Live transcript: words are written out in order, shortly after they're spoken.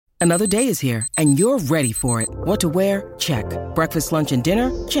Another day is here, and you're ready for it. What to wear? Check. Breakfast, lunch, and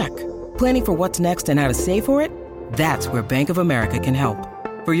dinner? Check. Planning for what's next and how to save for it? That's where Bank of America can help.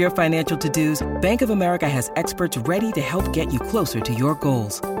 For your financial to-dos, Bank of America has experts ready to help get you closer to your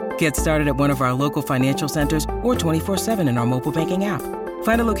goals. Get started at one of our local financial centers or 24/7 in our mobile banking app.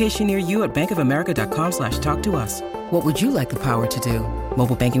 Find a location near you at bankofamerica.com/talktous. What would you like the power to do?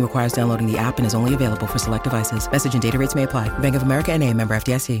 Mobile banking requires downloading the app and is only available for select devices. Message and data rates may apply. Bank of America N.A., member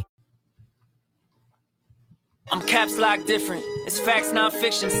FDIC. I'm caps lock different. It's facts, not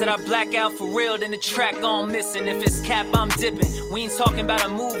fiction. Said I black out for real, then the track gone missing. If it's cap, I'm dipping. We ain't talking about a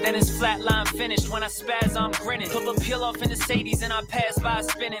move, then it's flatline finished. When I spaz, I'm grinning. Put a peel off in the Sadies and I pass by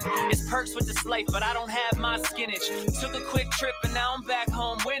spinning. It's perks with this life, but I don't have my skinnage. Took a quick trip and now I'm back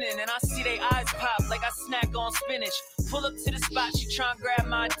home winning. And I see they eyes pop like I snack on spinach. Pull up to the spot, she tryna grab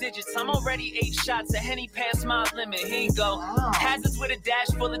my digits. I'm already 8 shots, a Henny past my limit. Here you go. Hazards with a dash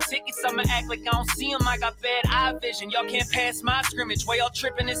full of tickets. I'ma act like I don't see them. I got bad eye vision. Y'all can't pass my scrimmage. While y'all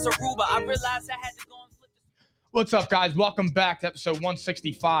tripping, it's Aruba. I realized I had to go and flip this. What's up, guys? Welcome back to episode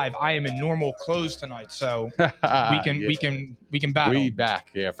 165. I am in normal clothes tonight, so we can battle. We back,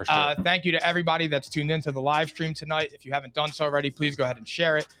 yeah, for sure. Thank you to everybody that's tuned into the live stream tonight. If you haven't done so already, please go ahead and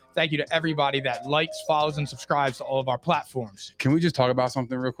share it. Thank you to everybody that likes, follows, and subscribes to all of our platforms. Can we just talk about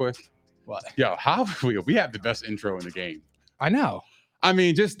something real quick? What? Yo, how we have the best intro in the game. I know. I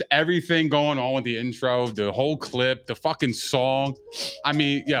mean, just everything going on with the intro, the whole clip, the fucking song. I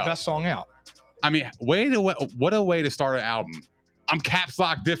mean, yeah, Best song out. I mean, what a way to start an album. I'm caps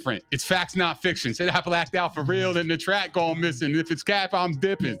lock different. It's facts, not fiction. Said I blacked out for real, then the track gone missing. If it's cap, I'm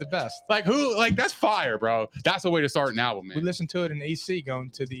dipping. It's the best. Like who? Like that's fire, bro. That's a way to start an album, man. We listened to it in AC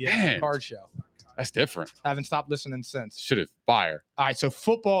going to the card show. That's different. Haven't stopped listening since. Should have fire. All right, so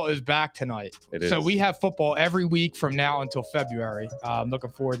football is back tonight. It is. So we have football every week from now until February. I'm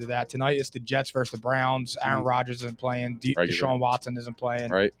looking forward to that. Tonight it's the Jets versus the Browns. Aaron Rodgers isn't playing. Deshaun Watson isn't playing.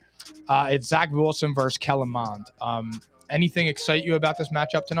 Right. It's Zach Wilson versus Kellen Mond. Anything excite you about this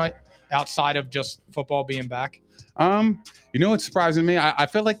matchup tonight outside of just football being back? You know what's surprising me? I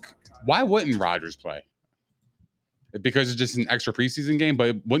feel like why wouldn't Rodgers play? Because it's just an extra preseason game,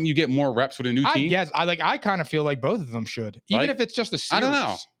 but wouldn't you get more reps with a new team? Yes, I kind of feel like both of them should, even if it's just a series. I don't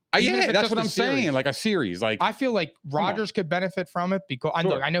know. Yeah, that's what I'm saying. Like a series. Like I feel like Rodgers could benefit from it because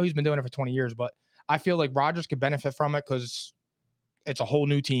I know he's been doing it for 20 years, but I feel like Rodgers could benefit from it because it's a whole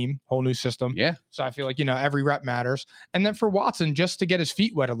new team, whole new system. Yeah. So I feel like, every rep matters. And then for Watson, just to get his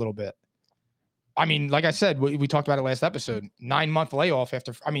feet wet a little bit. I mean, like I said, we talked about it last episode, 9-month layoff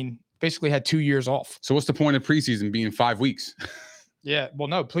basically had 2 years off. So what's the point of preseason being 5 weeks? Yeah. Well,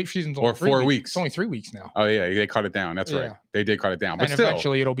 no, preseason's or 4 weeks. It's only 3 weeks now. Oh yeah. They cut it down. That's right. They did cut it down. But and still,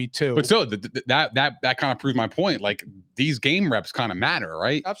 eventually it'll be 2. But still, that kind of proves my point. Like these game reps kind of matter,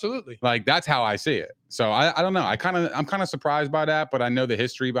 right? Absolutely. Like that's how I see it. So I don't know. I'm kind of surprised by that, but I know the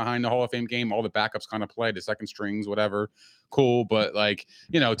history behind the Hall of Fame game. All the backups kind of play, the second strings, whatever. Cool. But like,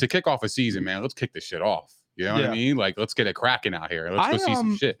 to kick off a season, man, let's kick this shit off. You know what I mean? Like, let's get it cracking out here. Let's go see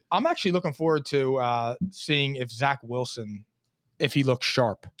some shit. I'm actually looking forward to seeing if Zach Wilson, if he looks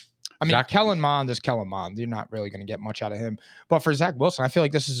sharp. I mean, Kellen Mond is Kellen Mond. You're not really going to get much out of him. But for Zach Wilson, I feel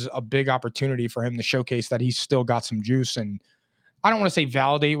like this is a big opportunity for him to showcase that he's still got some juice. And I don't want to say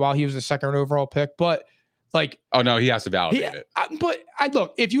validate while he was the second overall pick, but like, oh no, he has to validate it. But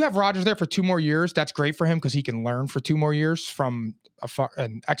look, if you have Rodgers there for 2 more years, that's great for him because he can learn for 2 more years from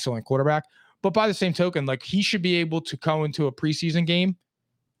an excellent quarterback. But by the same token, like he should be able to go into a preseason game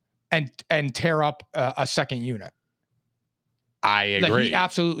and tear up a second unit. I agree. Like he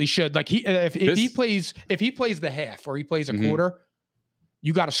absolutely should. Like if he plays the half or he plays a quarter,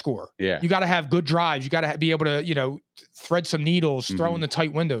 you got to score. Yeah, you got to have good drives. You got to be able to thread some needles, throw in the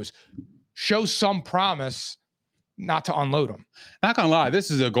tight windows, show some promise. Not to unload him. Not gonna lie,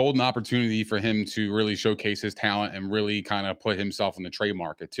 this is a golden opportunity for him to really showcase his talent and really kind of put himself in the trade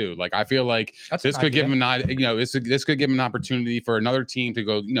market too. Like I feel like this could give him this could give him an opportunity for another team to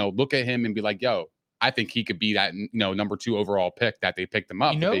go, look at him and be like, yo, I think he could be that number 2 overall pick that they picked him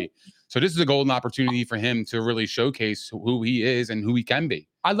up to be. So this is a golden opportunity for him to really showcase who he is and who he can be.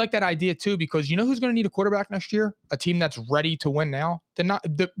 I like that idea too because you know who's going to need a quarterback next year? A team that's ready to win now.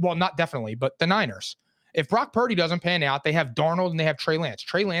 Not definitely, but the Niners. If Brock Purdy doesn't pan out, they have Darnold and they have Trey Lance.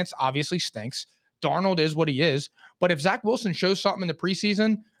 Trey Lance obviously stinks. Darnold is what he is. But if Zach Wilson shows something in the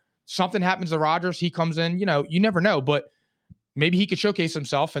preseason, something happens to Rodgers, he comes in, you never know. But maybe he could showcase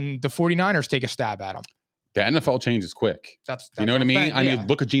himself and the 49ers take a stab at him. The NFL changes quick. That's you know what I mean? I mean,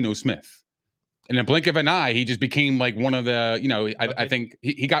 look at Geno Smith. In a blink of an eye, he just became like one of the, I think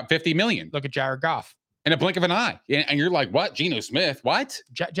he got $50 million. Look at Jared Goff. in a blink of an eye. And you're like, what? Geno Smith? What?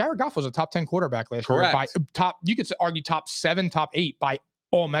 Jared Goff was a top 10 quarterback last year. Correct. You could argue top 7, top 8 by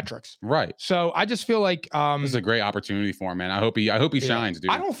all metrics. Right. So I just feel like this is a great opportunity for him, man. I hope he shines, dude.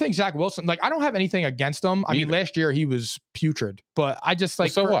 I don't think Zach Wilson, I don't have anything against him. I mean, last year he was putrid, but I just I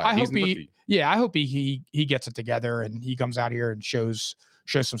hope he gets it together and he comes out here and shows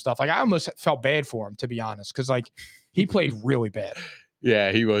some stuff. I almost felt bad for him, to be honest, because he played really bad.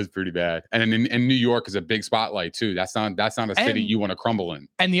 Yeah, he was pretty bad. And in New York is a big spotlight too. That's not a city you want to crumble in.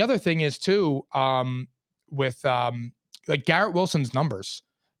 And the other thing is too, with Garrett Wilson's numbers,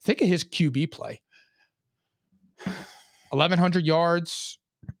 think of his QB play. 1,100 yards,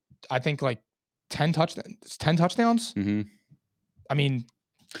 I think 10 touchdowns. Mm-hmm. I mean,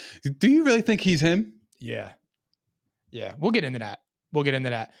 do you really think he's him? Yeah. We'll get into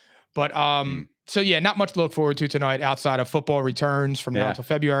that. But so yeah, not much to look forward to tonight outside of football returns from now until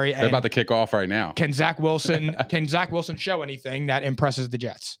February. They're about to kick off right now. Can Zach Wilson show anything that impresses the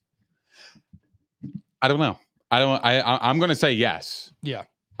Jets? I don't know. I'm going to say yes. Yeah.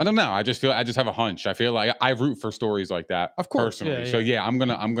 I don't know. I just have a hunch. I feel like I root for stories like that, of course, personally. So I'm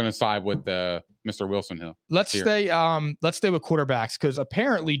gonna side with Mr. Wilson Hill. Let's stay with quarterbacks, because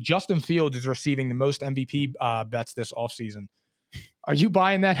apparently Justin Fields is receiving the most MVP bets this offseason. Are you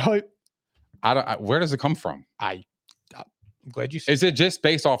buying that hype? Where does it come from? I'm glad you said. Is it just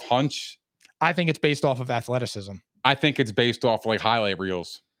based off hunch? I think it's based off of athleticism. I think it's based off highlight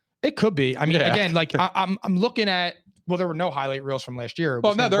reels. It could be. I mean, again, I'm looking at. Well, there were no highlight reels from last year.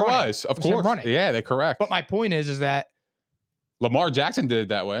 Well, no, there was, of course. Yeah, they're correct. But my point is that Lamar Jackson did it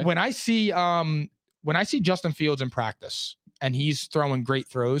that way. When I see Justin Fields in practice and he's throwing great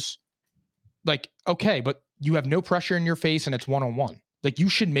throws, okay, but you have no pressure in your face and it's one-on-one. You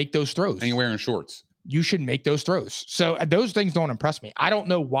should make those throws. And you're wearing shorts. You should make those throws. So those things don't impress me. I don't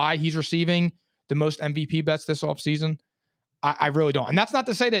know why he's receiving the most MVP bets this offseason. I really don't. And that's not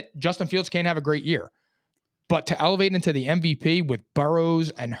to say that Justin Fields can't have a great year. But to elevate into the MVP with Burrows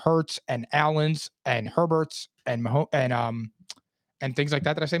and Hurts and Allens and Herberts and things like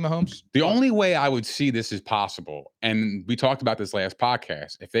that. Did I say Mahomes? The only way I would see this is possible, and we talked about this last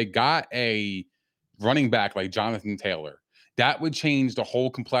podcast, if they got a running back like Jonathan Taylor, that would change the whole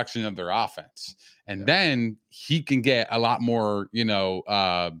complexion of their offense. And then he can get a lot more,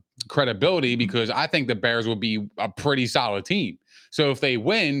 credibility, because I think the Bears will be a pretty solid team. So if they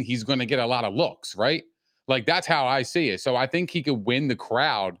win, he's going to get a lot of looks, right? That's how I see it. So I think he could win the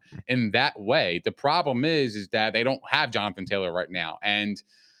crowd in that way. The problem is that they don't have Jonathan Taylor right now. And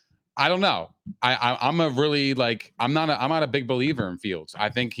I don't know. I'm not a big believer in Fields. I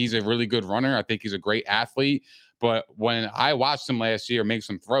think he's a really good runner. I think he's a great athlete. But when I watched him last year make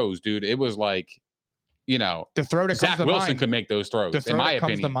some throws, dude, it was the throw that Zach Wilson could make those throws. The throw in my that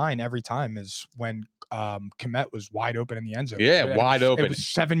opinion, comes to mind every time is when Kmet was wide open in the end zone. Yeah, wide open. It was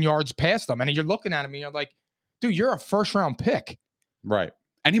 7 yards past them. And you're looking at him and you're like, dude, you're a first-round pick. Right.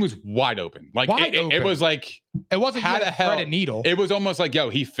 And he was wide open. It was it wasn't how the hell a needle. It was almost yo,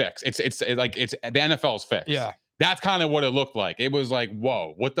 he fixed. It's the NFL's fix. Yeah. That's kind of what it looked like. It was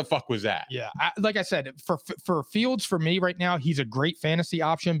whoa, what the fuck was that? Yeah. Like I said, for Fields, for me right now, he's a great fantasy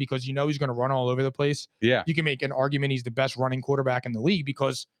option because he's going to run all over the place. Yeah. You can make an argument he's the best running quarterback in the league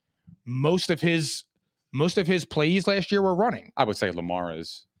because most of his plays last year were running. I would say Lamar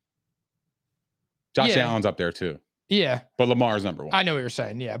is. Josh Allen's up there too. Yeah. But Lamar's number one. I know what you're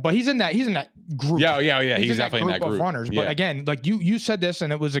saying. Yeah. But he's in that group. Yeah. He's definitely in that group of runners. Yeah. But again, you said this,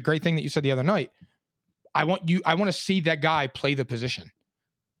 and it was a great thing that you said the other night. I want to see that guy play the position.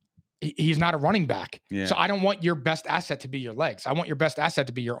 He's not a running back. Yeah. So I don't want your best asset to be your legs. I want your best asset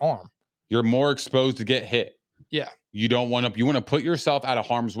to be your arm. You're more exposed to get hit. Yeah. You want to put yourself out of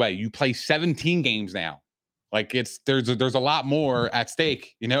harm's way. You play 17 games now. There's a lot more at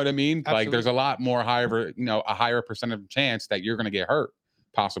stake. You know what I mean? Absolutely. There's a lot more a higher percentage chance that you're going to get hurt,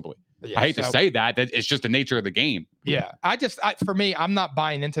 possibly. Yeah, I hate to say that it's just the nature of the game. Yeah. For me, I'm not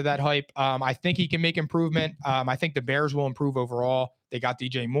buying into that hype. I think he can make improvement. I think the Bears will improve overall. They got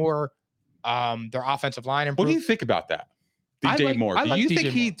DJ Moore. Their offensive line improved. What do you think about that? DJ Moore. Do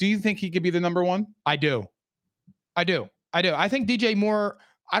you think he could be the number one? I do. I think DJ Moore,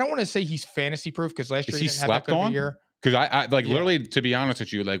 I don't want to say he's fantasy proof because last year he didn't have that good of a year. Because I literally, to be honest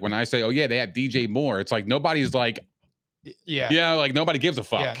with you, when I say, oh yeah, they have DJ Moore, it's nobody's nobody gives a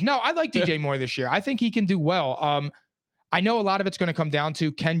fuck. Yeah. No, I like DJ Moore this year. I think he can do well. I know a lot of it's going to come down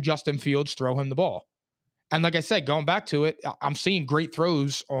to, can Justin Fields throw him the ball? And like I said, going back to it, I'm seeing great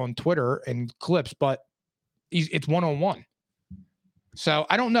throws on Twitter and clips, but it's one-on-one. So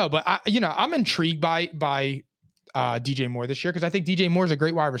I don't know, but I'm intrigued by DJ Moore this year because I think DJ Moore is a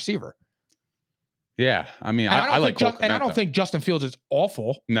great wide receiver. Yeah, I mean, I like Cole Kmet, and I don't think Justin Fields is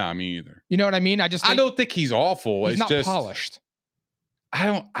awful. No, me either. You know what I mean? I don't think he's awful. He's it's not just polished.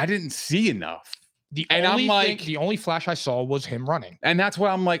 I didn't see enough. The only flash I saw was him running. And that's why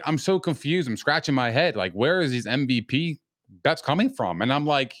I'm like, I'm so confused. I'm scratching my head. Like, where is these MVP bets coming from? And I'm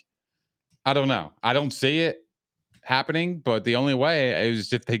like, I don't know. I don't see it happening, but the only way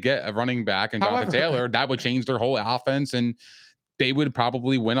is if they get a running back and Jonathan Taylor, that would change their whole offense and they would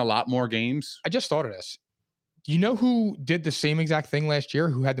probably win a lot more games. I just thought of this. You know who did the same exact thing last year,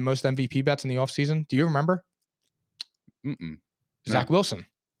 who had the most MVP bets in the offseason? Do you remember? Zach Wilson.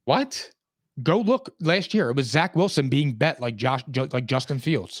 What? Go look last year. It was Zach Wilson being bet like Justin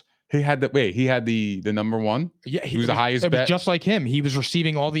Fields. He had the number one. Yeah, he was the highest bet. Was just like him. He was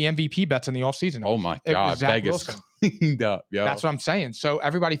receiving all the MVP bets in the offseason. Oh my God, Vegas cleaned up. Yo. That's what I'm saying. So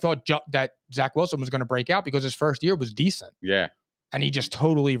everybody thought that Zach Wilson was going to break out because his first year was decent. Yeah, and he just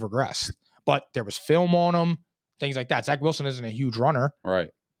totally regressed. But there was film on him, things like that. Zach Wilson isn't a huge runner, right?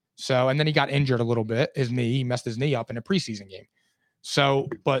 So, and then he got injured a little bit. He messed his knee up in a preseason game. So,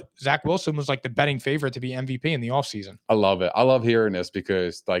 but Zach Wilson was like the betting favorite to be MVP in the offseason. I love it. I love hearing this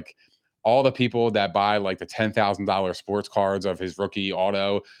because like all the people that buy like the $10,000 sports cards of his rookie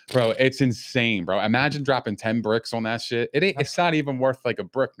auto, bro, it's insane, bro. Imagine dropping 10 bricks on that shit. It's not even worth like a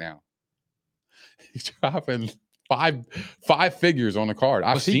brick now. He's dropping five figures on a card.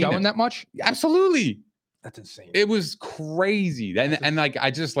 Was he going that much? Absolutely. That's insane. It was crazy. And like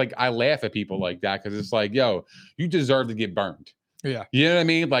I laugh at people like that because it's like, yo, you deserve to get burned. Yeah. You know what I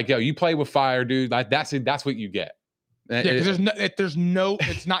mean? Like, yo, you play with fire, dude. Like that's it. That's what you get. Yeah, because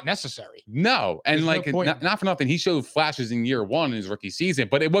it's not necessary. No. And like, not for nothing. He showed flashes in year one in his rookie season,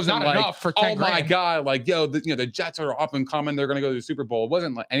 but it wasn't not like, for oh my God, like, yo, the Jets are up and coming. They're going to go to the Super Bowl. It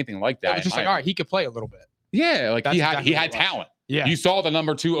wasn't like anything like that. It was just like, all right, he could play a little bit. Yeah. Like he had talent. Yeah. You saw the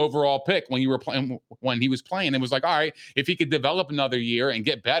number 2 overall pick when he was playing. It was like, all right, if he could develop another year and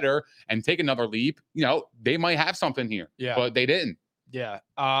get better and take another leap, you know, they might have something here. Yeah. But they didn't. Yeah.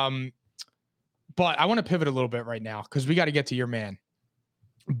 But I want to pivot a little bit right now because we got to get to your man,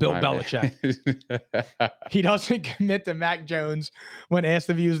 Bill Belichick. He doesn't commit to Mac Jones when asked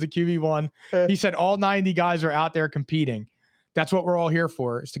if he was the QB1. He said all 90 guys are out there competing. That's what we're all here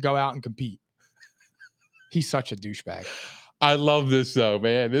for, is to go out and compete. He's such a douchebag. I love this though,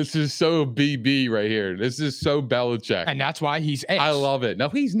 man. This is so BB right here. This is so Belichick. And that's why he's ass. I love it. No,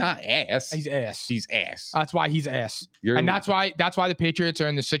 he's not ass. He's ass. He's ass. That's why he's ass. And that's why the Patriots are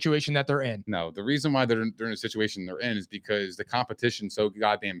in the situation that they're in. No, the reason why they're in the situation they're in is because the competition's so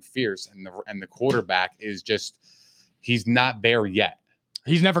goddamn fierce and the quarterback is just, he's not there yet.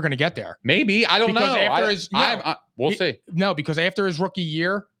 He's never going to get there. Maybe. I don't know. We'll see. No, because after his rookie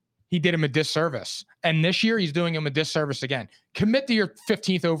year, he did him a disservice. And this year, he's doing him a disservice again. Commit to your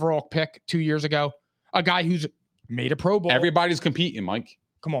 15th overall pick 2 years ago. A guy who's made a Pro Bowl. Everybody's competing, Mike.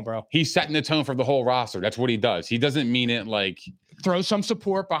 Come on, bro. He's setting the tone for the whole roster. That's what he does. He doesn't mean it like... Throw some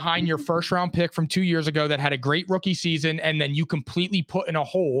support behind your first-round pick from 2 years ago that had a great rookie season, and then you completely put in a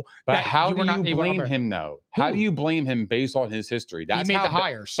hole. But how do you blame him, though? How do you blame him based on his history? He made the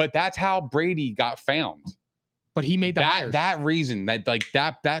hires. But that's how Brady got found. But he made hires. That reason,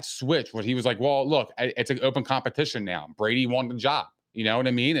 that switch, where he was like, well, look, it's an open competition now. Brady won the job. You know what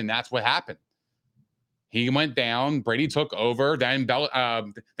I mean? And that's what happened. He went down. Brady took over. Then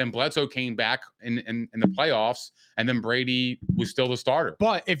Bledsoe came back in the playoffs, and then Brady was still the starter.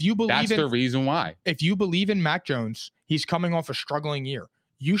 But if you believe that's the reason why. If you believe in Mac Jones, he's coming off a struggling year.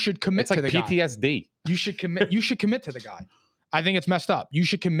 You should commit to the guy. PTSD. You should commit. You should commit to the guy. I think it's messed up. You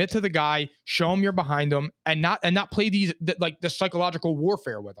should commit to the guy, show him you're behind him, and not play the psychological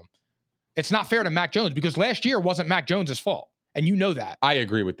warfare with him. It's not fair to Mac Jones because last year wasn't Mac Jones's fault, and you know that. I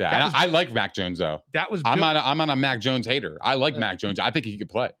agree with that. I like Mac Jones though. I'm not a Mac Jones hater. I like Mac Jones. I think he could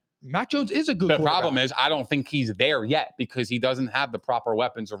play. Mac Jones is a good. The problem is I don't think he's there yet because he doesn't have the proper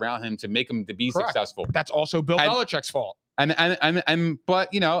weapons around him to make him to be successful. That's also Bill Belichick's fault.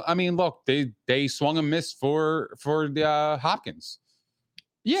 But you know, I mean, look, they swung a miss for the Hopkins.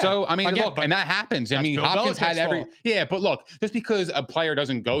 Yeah. So I mean, look, and that happens. I mean, Bill Hopkins Belichick's had fault. Yeah, but look, just because a player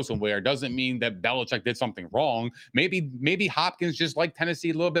doesn't go somewhere doesn't mean that Belichick did something wrong. Maybe Hopkins just liked Tennessee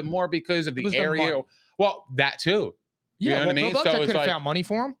a little bit more because of the area. Well, that too. Yeah, you know what I mean? Bill Belichick could have found money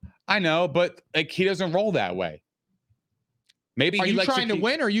for him. I know, but like he doesn't roll that way. Maybe are you trying to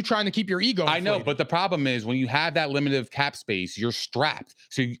win or are you trying to keep your ego inflated? I know, but the problem is when you have that limited cap space, you're strapped.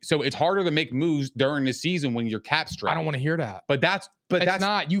 So it's harder to make moves during the season when you're cap strapped. I don't want to hear that. But that's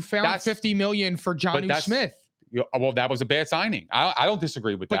not. You found $50 million for Jonnu Smith. Well, that was a bad signing. I don't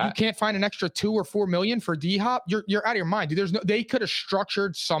disagree with that. But you can't find an extra $2 or $4 million for D-Hop. You're out of your mind, dude. They could have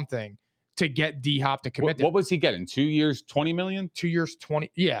structured something to get D-Hop to commit. What was he getting? 2 years, 20 million? 2 years,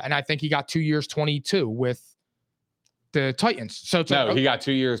 20. Yeah, and I think he got 2 years, 22 with the Titans. So it's no, he got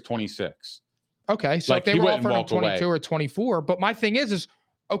 2 years, 26. Okay, so like, if they he were wouldn't offering him walk 22 away. or 24, but my thing is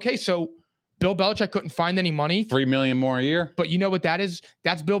okay, so Bill Belichick couldn't find any money. $3 million more a year. But you know what that is?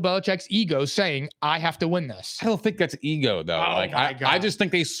 That's Bill Belichick's ego saying, I have to win this. I don't think that's ego though. Oh, like my God. I just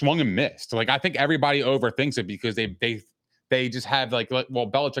think they swung and missed. Like I think everybody overthinks it because they just have like well,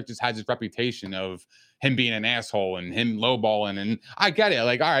 Belichick just has this reputation of him being an asshole and him lowballing. And I get it.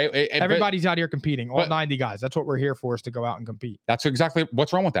 Like, all right. Everybody's out here competing, all 90 guys. That's what we're here for, is to go out and compete. That's exactly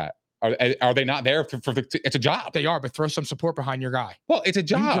what's wrong with that. Are they not there for it's a job? They are, but throw some support behind your guy. Well, it's a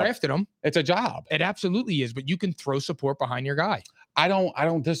job. You drafted him. It's a job. It absolutely is, but you can throw support behind your guy. I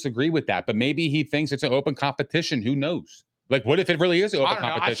don't disagree with that, but maybe he thinks it's an open competition. Who knows? Like, what if it really is an open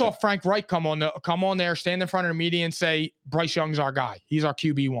competition? I saw Frank Reich come on there, stand in front of the media and say, Bryce Young's our guy. He's our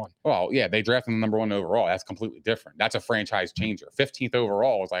QB1. Well, yeah, they drafted him number 1 overall. That's completely different. That's a franchise changer. 15th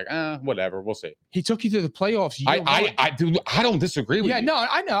overall was like, whatever. We'll see. He took you to the playoffs. I don't disagree with you. Yeah, no,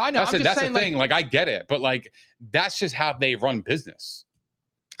 I know. That's the thing. Like, I get it, but like, that's just how they run business.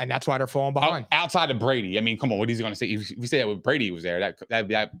 And that's why they're falling behind. Outside of Brady, I mean, come on, what is he going to say? If we say that with Brady was there,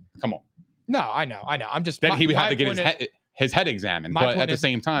 that come on. No, I know. I'm just then he would have to get his head examined. But at the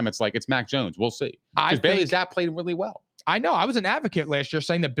same time, it's like it's Mac Jones. We'll see. Because Bailey Zapp played really well. I know. I was an advocate last year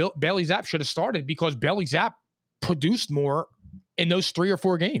saying that Bailey Zapp should have started because Bailey Zapp produced more in those 3 or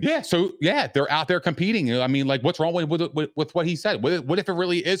 4 games. Yeah. So yeah, they're out there competing. I mean, like, what's wrong with what he said? What if it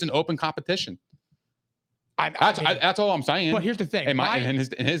really is an open competition? That's all I'm saying. But here's the thing. In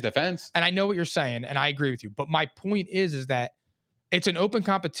his defense. And I know what you're saying, and I agree with you. But my point is that it's an open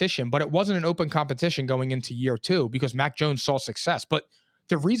competition, but it wasn't an open competition going into year 2 because Mac Jones saw success. But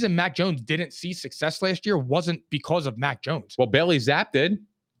the reason Mac Jones didn't see success last year wasn't because of Mac Jones. Well, Bailey Zapp did.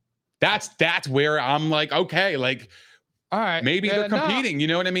 That's where I'm like, okay, like, all right, maybe they're competing. No. You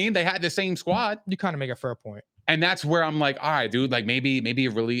know what I mean? They had the same squad. You kind of make a fair point. And that's where I'm like, all right, dude, like maybe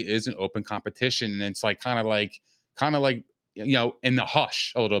it really is an open competition. And it's like kind of like, you know, in the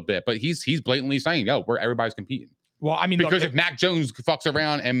hush a little bit. But he's blatantly saying, yo, everybody's competing. Well, I mean, because if Mac Jones fucks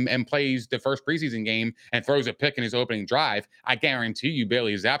around and plays the first preseason game and throws a pick in his opening drive, I guarantee you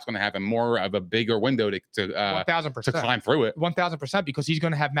Bailey Zapp's going to have more of a bigger window to 1,000% to climb through it. 1,000% because he's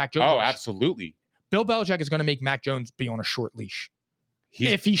going to have Mac Jones. Oh, absolutely. Bill Belichick is going to make Mac Jones be on a short leash.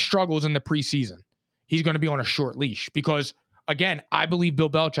 If he struggles in the preseason, he's going to be on a short leash because, again, I believe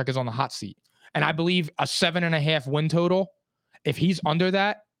Bill Belichick is on the hot seat. And I believe a 7.5 win total, if he's under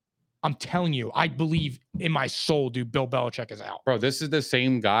that, I'm telling you, I believe in my soul, dude, Bill Belichick is out. Bro, this is the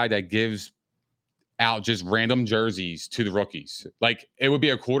same guy that gives out just random jerseys to the rookies. Like, it would be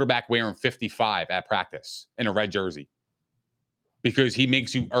a quarterback wearing 55 at practice in a red jersey because he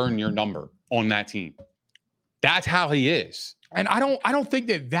makes you earn your number on that team. That's how he is. And I don't think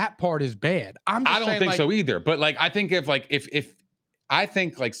that part is bad. I don't think so either. But like, I think if I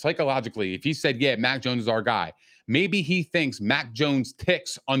think like psychologically, if he said, yeah, Mac Jones is our guy, maybe he thinks Mac Jones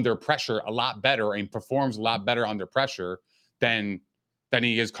ticks under pressure a lot better and performs a lot better under pressure than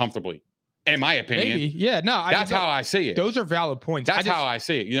he is comfortably. In my opinion. Maybe. Yeah, no. That's how I see it. Those are valid points. That's how I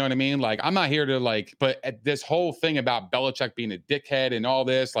see it. You know what I mean? Like, I'm not here to like, but this whole thing about Belichick being a dickhead and all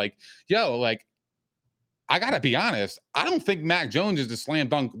this, like, yo, like, I got to be honest. I don't think Mac Jones is the slam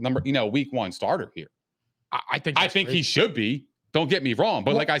dunk week 1 starter here. I think he should be. Don't get me wrong.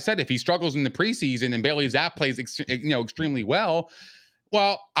 But like I said, if he struggles in the preseason and Bailey Zapp plays, extremely well,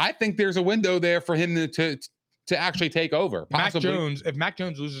 I think there's a window there for him to actually take over. Possibly. If Mac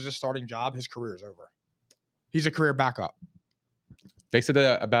Jones loses his starting job, his career is over. He's a career backup. They said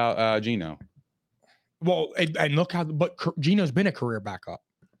that about Geno. Well, and look but Geno's been a career backup.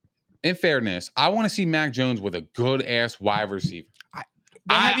 In fairness, I want to see Mac Jones with a good ass wide receiver.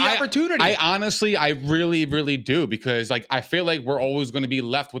 I opportunity. I honestly, I really, really do, because like I feel like we're always going to be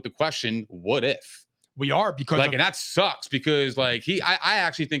left with the question, what if? We are, because and that sucks because like I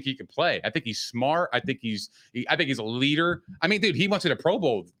actually think he can play. I think he's smart. I think he's a leader. I mean, dude, he went to the Pro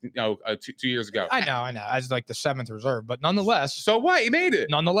Bowl, 2 years ago. I know, as like the 7th reserve, but nonetheless. So what? He made it.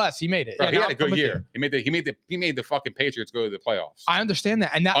 Nonetheless, he made it. Bro, he had a good year. He made the fucking Patriots go to the playoffs. I understand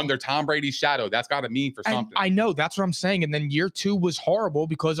that, and that under Tom Brady's shadow, that's got to mean for something. I know, that's what I'm saying. And then year 2 was horrible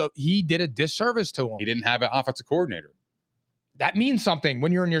because he did a disservice to him. He didn't have an offensive coordinator. That means something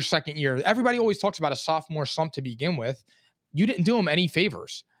when you're in your second year. Everybody always talks about a sophomore slump to begin with. You didn't do him any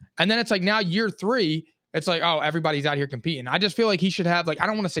favors. And then it's like now year 3, it's like, oh, everybody's out here competing. I just feel like he should have, like, I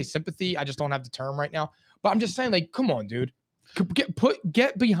don't want to say sympathy. I just don't have the term right now. But I'm just saying, like, come on, dude.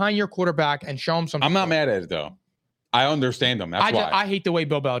 Get behind your quarterback and show him something. I'm not mad at it, though. I understand them. That's why. I hate the way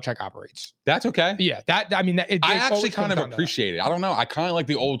Bill Belichick operates. That's okay. Yeah, I actually kind of appreciate it. I don't know. I kind of like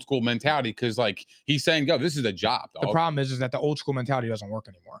the old school mentality because, like, he's saying, "Yo, this is a job." Dog. The problem is that the old school mentality doesn't work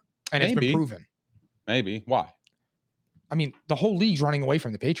anymore, and it's been proven. Maybe. Why? I mean, the whole league's running away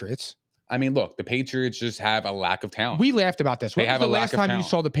from the Patriots. I mean, look, the Patriots just have a lack of talent. We laughed about this. They have a lack of talent. You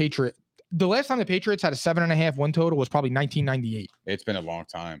saw the Patriots? The last time the Patriots had a 7.5 win total was probably 1998. It's been a long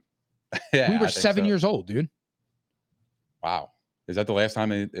time. Yeah, we were 7 years old, dude. Wow. Is that the last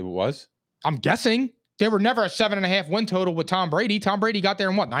time it was? I'm guessing. There were never a 7.5 win total with Tom Brady. Tom Brady got there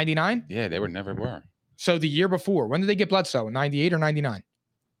in what, 99? Yeah, they never were. So the year before, when did they get Bledsoe? 98 or 99?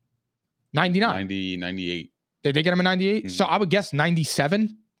 99. 98. Did they get him in 98? Mm-hmm. So I would guess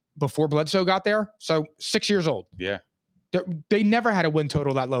 97 before Bledsoe got there. So 6 years old. Yeah. They never had a win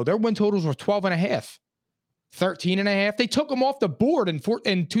total that low. Their win totals were 12.5, 13.5. They took them off the board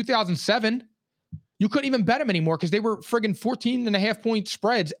in 2007. You couldn't even bet them anymore because they were friggin' 14.5 point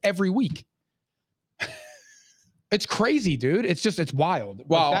spreads every week. It's crazy, dude. It's wild.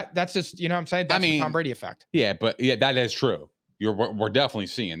 Well, that's just, you know what I'm saying? That's the Tom Brady effect. Yeah, but yeah, that is true. We're definitely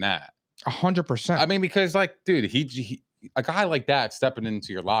seeing that. 100%. I mean, because like, dude, he a guy like that stepping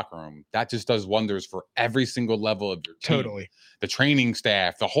into your locker room, that just does wonders for every single level of your team. Totally. The training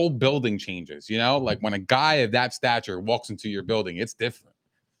staff, the whole building changes, you know? Like when a guy of that stature walks into your building, it's different.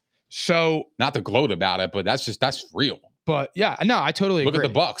 So not to gloat about it, but that's real. But yeah, no, I totally agree. Look at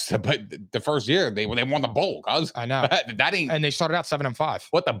the Bucks. But the first year they won the bowl, cuz. I know. that ain't, and they started out 7-5.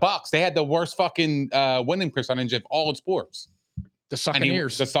 What the Bucks? They had the worst fucking winning percentage of all sports. The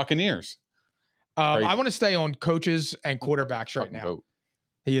Succaneers. The Succaneers. I want to stay on coaches and quarterbacks right now. Goat.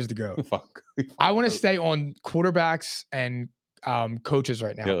 He is the GOAT. I want to stay on quarterbacks and coaches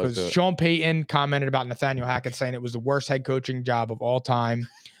right now because Sean Payton commented about Nathaniel Hackett saying it was the worst head coaching job of all time.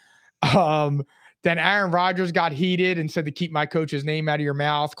 Then Aaron Rodgers got heated and said to keep my coach's name out of your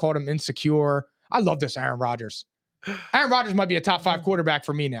mouth, called him insecure. I love this Aaron Rodgers. Aaron Rodgers might be a top 5 quarterback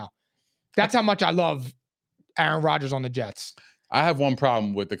for me now. That's how much I love Aaron Rodgers on the Jets. I have one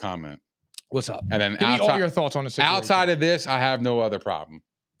problem with the comment. What's up? And then give me all your thoughts on the situation. Outside of this, I have no other problem.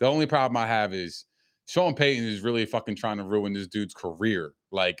 The only problem I have is Sean Payton is really fucking trying to ruin this dude's career,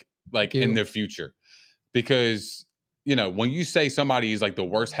 like in the future. Because, you know, when you say somebody is like the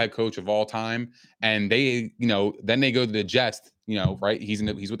worst head coach of all time, and they, you know, then they go to the Jets, you know, right? He's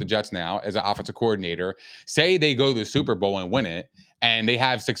with the Jets now as an offensive coordinator. Say they go to the Super Bowl and win it, and they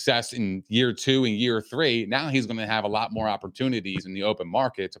have success in year 2 and year 3. Now he's going to have a lot more opportunities in the open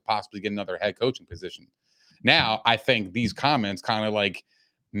market to possibly get another head coaching position. Now, I think these comments kind of like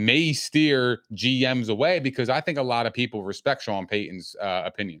may steer GMs away because I think a lot of people respect Sean Payton's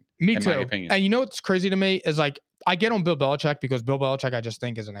opinion. Me too. My opinion. And you know what's crazy to me is like, I get on Bill Belichick because Bill Belichick I just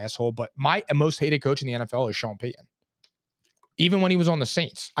think is an asshole, but my most hated coach in the NFL is Sean Payton. Even when he was on the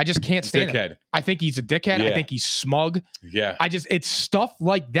Saints, I just can't stand him. I think he's a dickhead. Yeah. I think he's smug. Yeah. It's stuff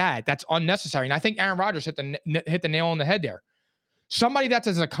like that that's unnecessary. And I think Aaron Rodgers hit the nail on the head there. Somebody that's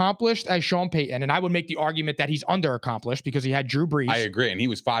as accomplished as Sean Payton, and I would make the argument that he's underaccomplished because he had Drew Brees. I agree. And he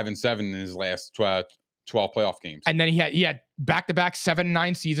was 5-7 in his last 12 playoff games. And then he had back-to-back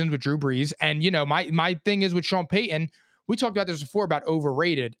 7-9 seasons with Drew Brees. And, you know, my thing is with Sean Payton, we talked about this before about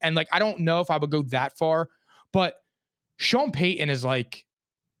overrated. And, like, I don't know if I would go that far, but Sean Payton is like,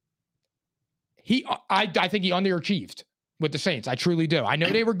 I think he underachieved with the Saints. I truly do. I know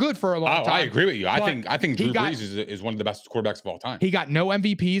they were good for a long time. I agree with you. I think Drew Brees is one of the best quarterbacks of all time. He got no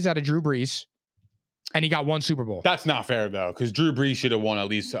MVPs out of Drew Brees, and he got 1 Super Bowl. That's not fair, though, because Drew Brees should have won at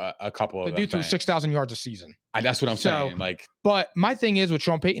least a couple of them. The dude threw 6,000 yards a season. That's what I'm saying. Like, but my thing is with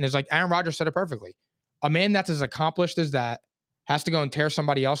Sean Payton is like Aaron Rodgers said it perfectly. A man that's as accomplished as that has to go and tear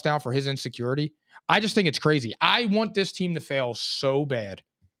somebody else down for his insecurity. I just think it's crazy. I want this team to fail so bad,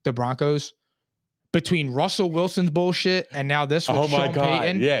 the Broncos, between Russell Wilson's bullshit and now this with Sean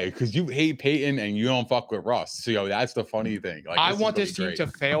Payton. Yeah, because you hate Payton and you don't fuck with Russ. So, that's the funny thing. Like, I want this team to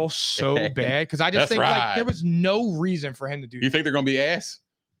fail so bad because I just think like there was no reason for him to do that. You think they're going to be ass?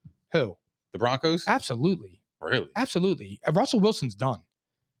 Who? The Broncos? Absolutely. Really? Absolutely. Russell Wilson's done.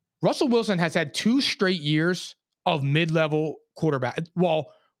 Russell Wilson has had 2 straight years of mid-level quarterback.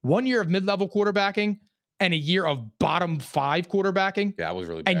 Well, 1 year of mid-level quarterbacking and a year of bottom 5 quarterbacking. Yeah, that was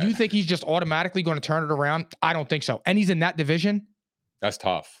really bad. And you think he's just automatically going to turn it around? I don't think so. And he's in that division. That's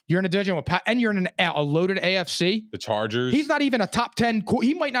tough. You're in a division with and you're in a loaded AFC. The Chargers. He's not even a top 10.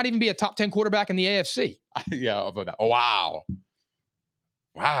 He might not even be a top 10 quarterback in the AFC. Yeah. Oh, wow.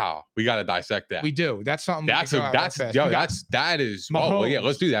 Wow. We got to dissect that. We do. That's something. That is. Mahomes, oh, yeah.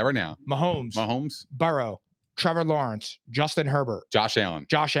 Let's do that right now. Mahomes. Burrow. Trevor Lawrence. Justin Herbert. Josh Allen.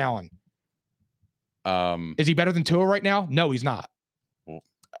 Is he better than Tua right now? No, he's not.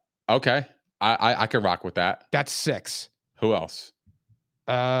 Okay. I could rock with that. That's 6. Who else?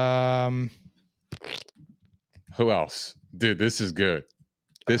 Who else? Dude, this is good.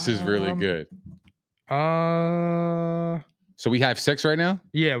 This is really good. So we have 6 right now?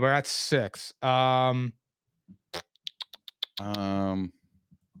 Yeah, we're at 6. All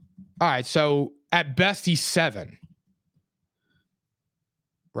right, so at best he's 7.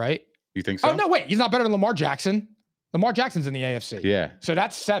 Right? You think so? Oh, no, wait. He's not better than Lamar Jackson. Lamar Jackson's in the AFC. Yeah. So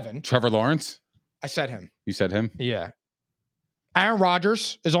that's 7. Trevor Lawrence? I said him. You said him? Yeah. Aaron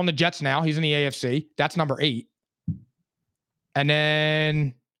Rodgers is on the Jets now. He's in the AFC. That's number 8. And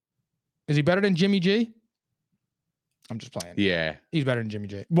then, is he better than Jimmy G? I'm just playing. Yeah. He's better than Jimmy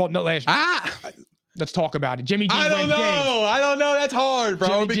G. Well, no, let's talk about it. Jimmy G. I don't know. That's hard,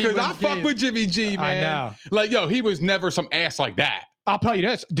 bro, because I fuck with Jimmy G, man. I know. Like, yo, he was never some ass like that. I'll tell you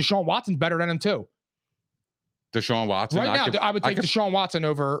this. Deshaun Watson's better than him, too. Deshaun Watson? Right now, I would take Deshaun Watson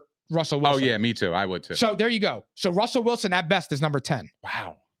over Russell Wilson. Oh, yeah, me too. I would, too. So there you go. So Russell Wilson at best is number 10.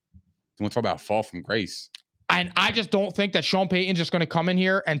 Wow. You want to talk about fall from grace? And I just don't think that Sean Payton's just going to come in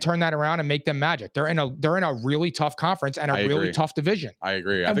here and turn that around and make them magic. They're in a really tough conference and a really tough division. I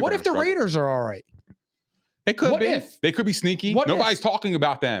agree. And what if the Raiders are all right? They could be. They could be sneaky. Nobody's talking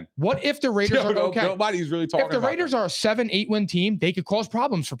about them. What if the Raiders are okay? Nobody's really talking about them. If the Raiders are a 7-8 win team, they could cause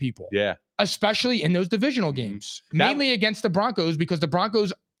problems for people. Yeah. Especially in those divisional games. Mainly against the Broncos, because the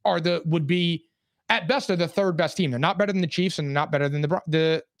Broncos would be at best they're the 3rd best team. They're not better than the Chiefs and they're not better than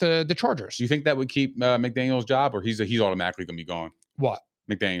the Chargers. Do you think that would keep McDaniel's job, or he's automatically going to be gone? What?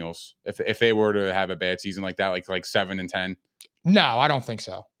 McDaniel's. If they were to have a bad season like that, like 7-10. No, I don't think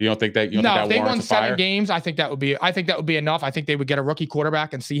so. You don't think that? Think if they won 7 games, I think that would be enough. I think they would get a rookie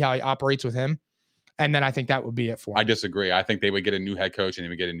quarterback and see how he operates with him, and then I think that would be it for him. I disagree. I think they would get a new head coach and they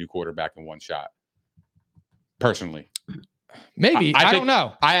would get a new quarterback in one shot. Personally. Maybe. I don't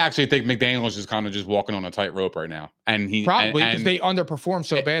know. I actually think McDaniel's is kind of just walking on a tightrope right now. And he probably because they underperformed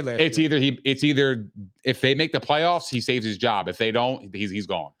so badly. It's either if they make the playoffs, he saves his job. If they don't, he's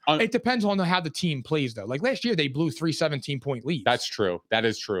gone. It depends on how the team plays, though. Like last year, they blew 3 17-point leads. That's true. That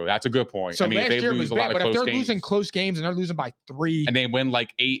is true. That's a good point. So last year was bad, but if they're losing close games and they're losing by 3, and they win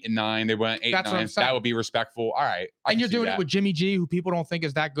like 8 and 9, they win 8 and 9. That would be respectful. All right. And you're doing it with Jimmy G, who people don't think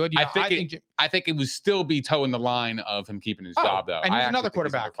is that good. I think it would still be toeing the line of him keeping his job, though. And he's another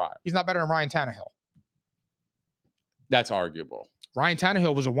quarterback. He's not better than Ryan Tannehill. That's arguable. Ryan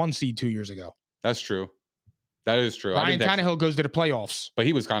Tannehill was a 1 seed 2 years ago. That's true. That is true. Ryan Tannehill goes to the playoffs. But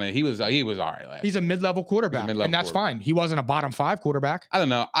he was all right. He's a mid-level quarterback, and that's fine. He wasn't a bottom 5 quarterback. I don't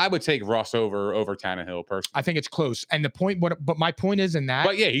know. I would take Russ over Tannehill personally. I think it's close. And but my point is in that.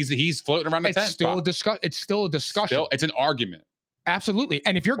 But yeah, he's floating around the 10th spot. It's still a discussion. It's an argument. Absolutely.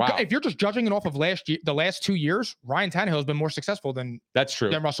 And if you're just judging it off of the last 2 years, Ryan Tannehill has been more successful than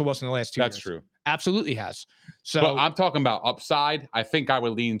Russell Wilson in the last 2 years. That's true. Absolutely has. So but I'm talking about upside. I think I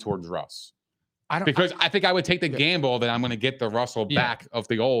would lean towards Russ. I think I would take the gamble that I'm going to get the Russell back of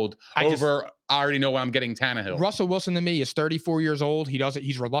the old I already know I'm getting Tannehill. Russell Wilson to me is 34 years old.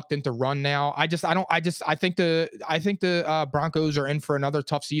 He's reluctant to run now. I think the Broncos are in for another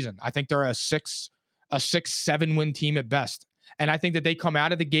tough season. I think they're a 6-7 win team at best. And I think that they come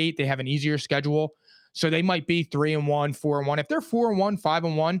out of the gate, they have an easier schedule. So they might be 3-1, 4-1. If they're 4-1,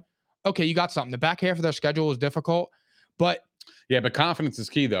 5-1, okay, you got something. The back half of their schedule is difficult, but confidence is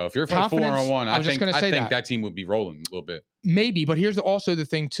key, though. If you're 4-1, I think that team would be rolling a little bit. Maybe, but here's also the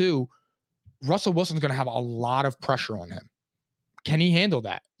thing, too. Russell Wilson's going to have a lot of pressure on him. Can he handle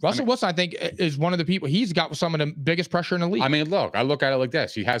that? Russell Wilson, I think, is one of the people. He's got some of the biggest pressure in the league. I mean, look, I look at it like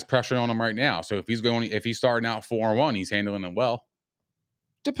this. He has pressure on him right now. So if he's starting out 4-1, he's handling it well.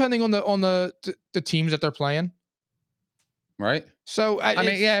 Depending on the teams that they're playing. Right? So,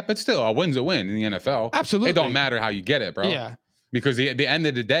 but still, a win's a win in the NFL. Absolutely. It don't matter how you get it, bro. Yeah. Because at the end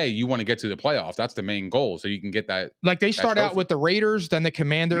of the day, you want to get to the playoffs. That's the main goal. So you can get that. Like they start out with the Raiders, then the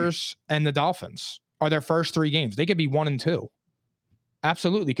Commanders, and the Dolphins are their first 3 games. They could be 1-2.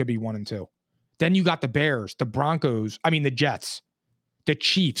 Absolutely could be 1-2. Then you got the Bears, the Broncos, the Jets, the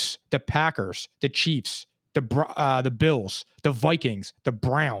Chiefs, the Packers, the Chiefs, the Bills, the Vikings, the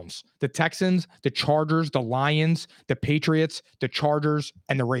Browns, the Texans, the Chargers, the Lions, the Patriots, the Chargers,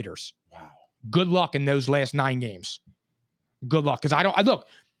 and the Raiders. Wow. Good luck in those last 9 games. Good luck. Because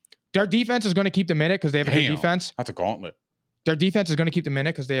their defense is going to keep them in it because they have a good defense. That's a gauntlet. Their defense is going to keep them in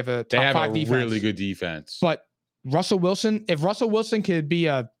it because they have a top 5 defense. Really good defense. But if Russell Wilson could be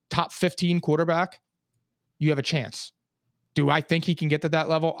a top 15 quarterback, you have a chance. Do I think he can get to that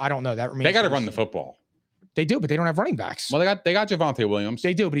level? I don't know. That remains. They got to run the football. They do, but they don't have running backs. Well, they got Javonte Williams.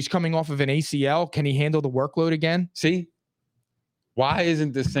 They do, but he's coming off of an ACL. Can he handle the workload again? See, why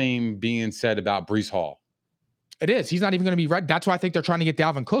isn't the same being said about Breece Hall? It is. He's not even going to be ready. That's why I think they're trying to get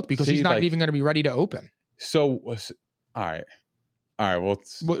Dalvin Cook because he's not even going to be ready to open. So, all right. Well,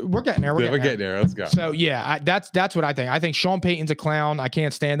 we're getting there. We're getting there. Let's go. So yeah, that's what I think. I think Sean Payton's a clown. I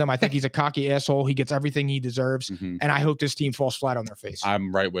can't stand him. I think he's a cocky asshole. He gets everything he deserves, and I hope this team falls flat on their face.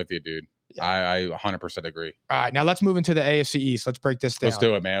 I'm right with you, dude. Yeah. I 100% agree. All right, now let's move into the AFC East. Let's break this down. Let's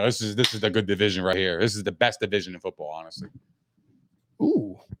do it, man. This is the good division right here. This is the best division in football, honestly.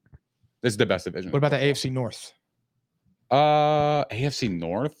 Ooh, this is the best division. What about the AFC North? AFC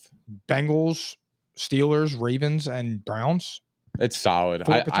North, Bengals, Steelers, Ravens, and Browns. It's solid.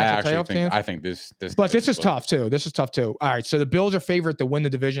 I think this. But this is tough too. This is tough too. All right, so the Bills are favorite to win the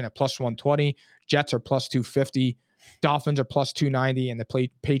division at plus 120. Jets are plus 250. Dolphins are plus 290, and the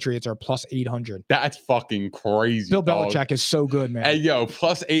Patriots are plus 800. That's fucking crazy. Bill Belichick is so good, man. Hey, yo,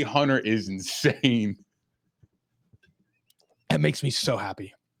 plus 800 is insane. It makes me so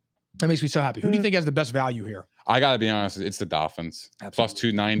happy. Who do you think has the best value here? I gotta be honest, it's the Dolphins. Absolutely. Plus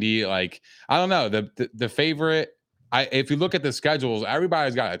 290. Like, I don't know. The favorite. If you look at the schedules,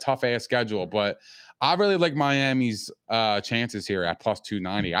 everybody's got a tough ass schedule, but I really like Miami's chances here at plus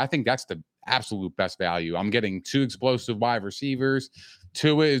 290. I think that's the absolute best value. I'm getting 2 explosive wide receivers.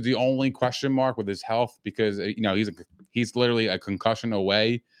 Tua is the only question mark with his health because he's literally a concussion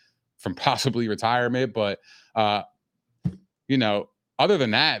away from possibly retirement. But other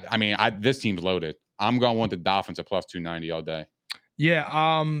than that, I mean, this team's loaded. I'm going with the Dolphins at plus 290 all day.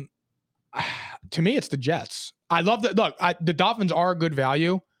 Yeah. To me, it's the Jets. I love that. Look, the Dolphins are a good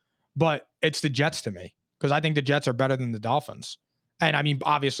value, but it's the Jets to me because I think the Jets are better than the Dolphins. And I mean,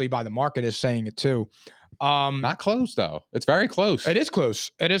 obviously, by the market is saying it too. Not close though. It's very close. It is close.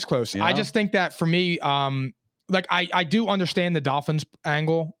 You I just think that for me, I do understand the Dolphins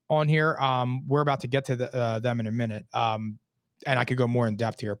angle on here. We're about to get to them in a minute. And I could go more in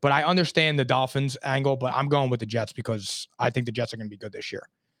depth here, but I understand the Dolphins angle, but I'm going with the Jets because I think the Jets are going to be good this year.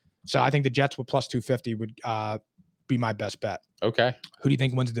 So I think the Jets with plus 250 would be my best bet. Okay. Who do you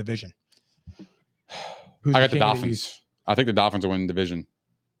think wins the division? I got the Dolphins. I think the Dolphins will win the division.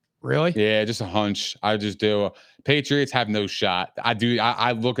 Really? Yeah, just a hunch. I just do. Patriots have no shot.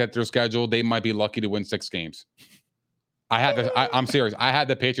 I look at their schedule. They might be lucky to win 6 games. I'm serious. I had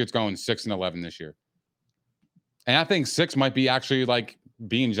the Patriots going 6-11 this year. And I think 6 might be actually like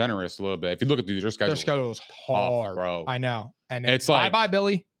being generous a little bit. If you look at their schedule. Their schedule is hard, bro. I know. And it's like, bye,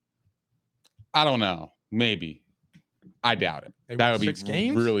 Billy. I don't know. Maybe. I doubt it. That would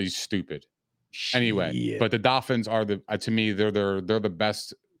be really stupid. Anyway, but the Dolphins are to me, they're the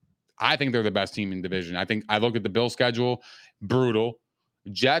best. I think they're the best team in the division. I look at the Bills schedule, brutal.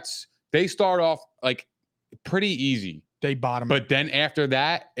 Jets, they start off like pretty easy. They bottom. But then after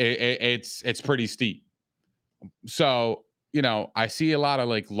that, it's pretty steep. So, I see a lot of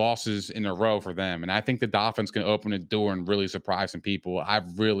like losses in a row for them. And I think the Dolphins can open a door and really surprise some people. I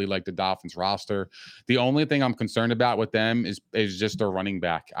really like the Dolphins roster. The only thing I'm concerned about with them is just their running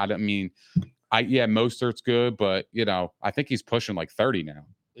back. Mostert's good, but I think he's pushing like 30 now.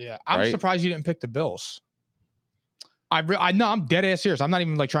 Yeah. I'm surprised you didn't pick the Bills. I know I'm dead ass serious. I'm not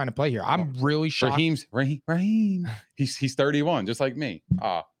even like trying to play here. I'm really shocked. Raheem. He's 31, just like me.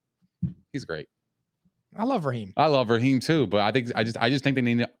 He's great. I love Raheem. I love Raheem too, but I just think they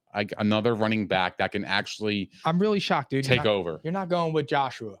need like another running back that can actually. I'm really shocked, dude. Take over. You're not going with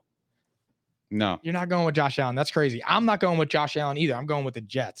Joshua. No, you're not going with Josh Allen. That's crazy. I'm not going with Josh Allen either. I'm going with the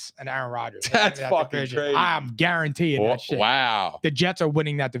Jets and Aaron Rodgers. That's fucking crazy. I'm guaranteeing that shit. Wow. The Jets are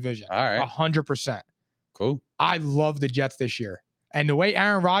winning that division. All right. 100%. Cool. I love the Jets this year. And the way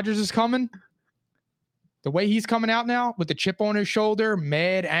Aaron Rodgers is coming, the way he's coming out now with the chip on his shoulder,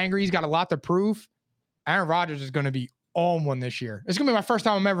 mad, angry, he's got a lot to prove. Aaron Rodgers is going to be on one this year. It's going to be my first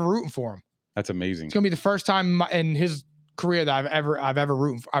time I'm ever rooting for him. That's amazing. It's going to be the first time in his career that I've ever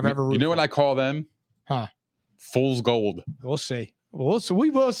rooted for. You know what I call them? Huh? Fool's gold. We'll see. We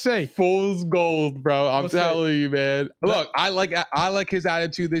will see. Fool's gold, bro. I'm telling you, man. Look, I like his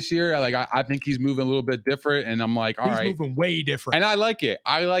attitude this year. I think he's moving a little bit different, and I'm like, all right, he's moving way different. And I like it.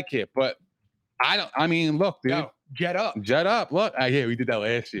 But look, dude. Yo, jet up. Look, yeah, we did that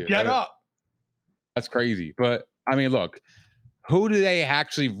last year. Jet up. That's crazy. But look, who do they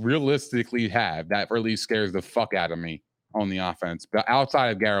actually realistically have that really scares the fuck out of me on the offense? But outside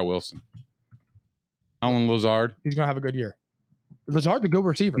of Garrett Wilson, Allen Lazard, he's gonna have a good year. Lazard's a good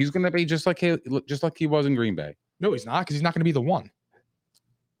receiver. He's gonna be just like he was in Green Bay. No, he's not, because he's not gonna be the one.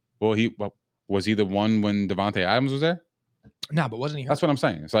 Well, was he the one when Devontae Adams was there? No, but wasn't he hurt? That's what I'm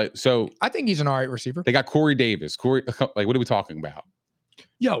saying. It's like, so I think he's an all right receiver. they got Corey Davis. Like, what are we talking about?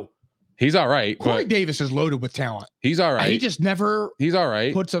 Yo, he's all right. Corey Davis is loaded with talent. He's all right. And he just never he's all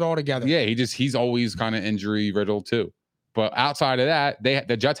right. puts it all together. Yeah, he's always kind of injury riddled too. But outside of that,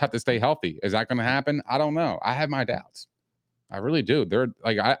 the Jets have to stay healthy. Is that going to happen? I don't know. I have my doubts. I really do. They're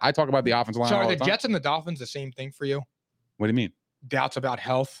like I talk about the offensive line. So all are the the time. Jets and the Dolphins the same thing for you? What do you mean? Doubts about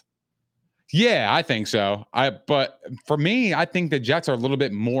health? Yeah, I think so. But for me, I think the Jets are a little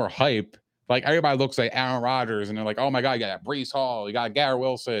bit more hype. Like everybody looks like Aaron Rodgers, and they're like, "Oh my god, you got Breece Hall, you got Garrett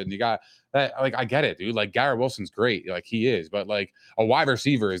Wilson, you got that." Like I get it, dude. Like Garrett Wilson's great, like he is, but like a wide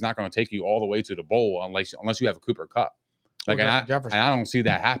receiver is not going to take you all the way to the bowl unless you have a Cooper Kupp. Like I don't see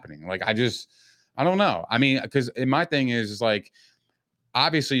that happening. Like I don't know. I mean, because my thing is like,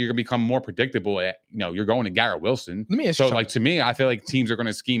 obviously you're gonna become more predictable at, you're going to Garrett Wilson. Let me ask so you like to me, I feel like teams are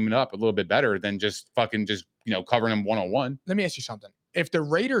gonna scheme it up a little bit better than just fucking covering them one-on-one. Let me ask you something. If the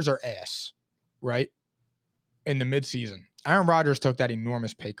Raiders are ass, right, in the midseason, Aaron Rodgers took that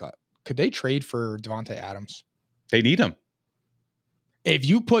enormous pay cut. Could they trade for Devontae Adams? They need him. If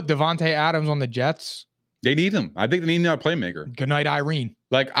you put Devontae Adams on the Jets, they need him. I think they need another playmaker. Good night, Irene.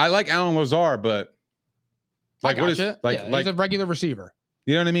 Like I like Allen Lazard, but like he's a regular receiver.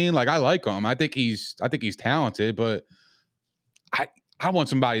 You know what I mean? Like I like him. I think he's talented, but I want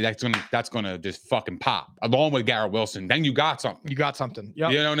somebody that's gonna just fucking pop along with Garrett Wilson. Then you got something.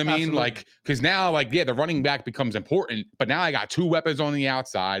 Yep. You know what I mean? Absolutely. Like because now, the running back becomes important, but now I got two weapons on the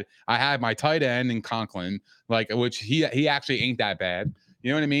outside. I have my tight end in Conklin, which he actually ain't that bad. You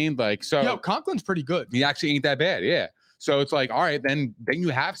know what I mean? Like so. Conklin's pretty good. He actually ain't that bad. Yeah. So it's like, all right, then you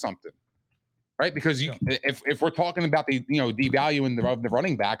have something. Right, because if we're talking about the devaluing the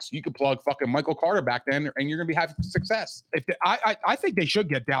running backs, you could plug fucking Michael Carter back then, and you're gonna having success. I think they should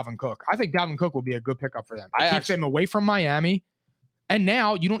get Dalvin Cook. I think Dalvin Cook will be a good pickup for them. It keeps them away from Miami, and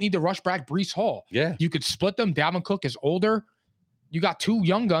now you don't need to rush back Breece Hall. Yeah, you could split them. Dalvin Cook is older. You got two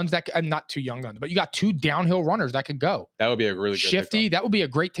young guns not two young guns, but you got two downhill runners that could go. That would be a really good shifty. Pickup. That would be a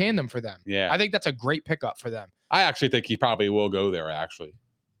great tandem for them. Yeah, I think that's a great pickup for them. I actually think he probably will go there. Actually.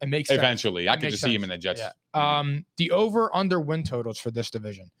 It makes eventually. Sense. I could just see him in the Jets. Yeah. The over/under win totals for this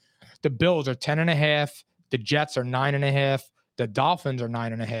division: the Bills are 10.5, the Jets are 9.5, the Dolphins are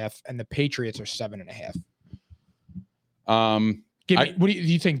 9.5, and the Patriots are 7.5. What do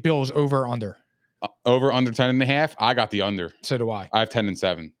you think? Bills over/under? Over/under 10.5. I got the under. So do I. I have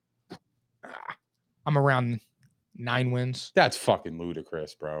 10-7. I'm around 9 wins. That's fucking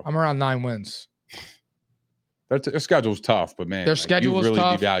ludicrous, bro. I'm around 9 wins. Their schedule's tough, but man, their schedule is really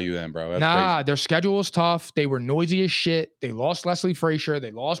tough. Devalue them, bro. That's crazy. Their schedule is tough. They were noisy as shit. They lost Leslie Frazier.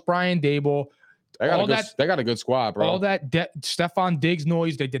 They lost Brian Dable. They got a good squad, bro. All that Stephon Diggs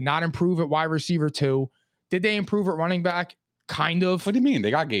noise. They did not improve at wide receiver 2. Did they improve at running back? Kind of. What do you mean?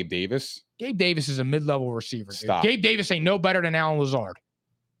 They got Gabe Davis. Gabe Davis is a mid-level receiver. Stop. Gabe Davis ain't no better than Allen Lazard.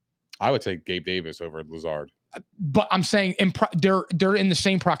 I would take Gabe Davis over Lazard. But I'm saying they're in the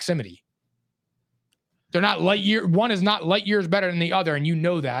same proximity. They're not light year. One is not light years better than the other, and you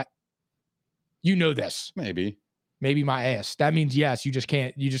know that. You know this. Maybe my ass. That means yes. You just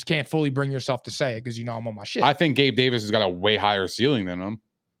can't fully bring yourself to say it because I'm on my shit. I think Gabe Davis has got a way higher ceiling than him.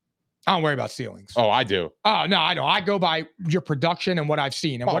 I don't worry about ceilings. Oh, I do. Oh no, I don't. I go by your production and what I've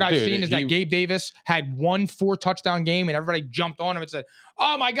seen. And what I've seen is that Gabe Davis had 1 4-touchdown game, and everybody jumped on him and said,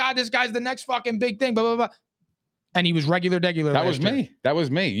 "Oh my God, this guy's the next fucking big thing." Blah blah blah. And he was regular. That was me. That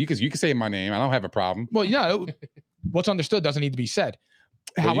was me. You can say my name. I don't have a problem. Well, what's understood doesn't need to be said.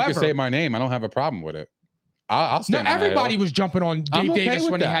 However, you can say my name. I don't have a problem with it. I'll stand. No, everybody was jumping on Gabe Davis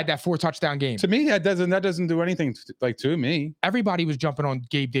when he had that 4-touchdown game. To me, that doesn't do anything to me. Everybody was jumping on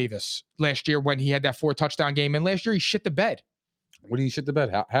Gabe Davis last year when he had that 4-touchdown game, and last year he shit the bed. What do you shit the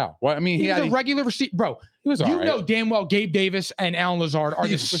bed? How? Well, I mean, he was a regular receiver, bro. He was all right. Know damn well Gabe Davis and Allen Lazard are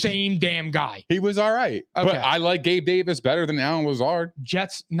the same damn guy. He was all right. Okay. But I like Gabe Davis better than Allen Lazard.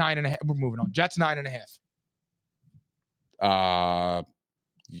 Jets 9.5. We're moving on. Jets 9.5.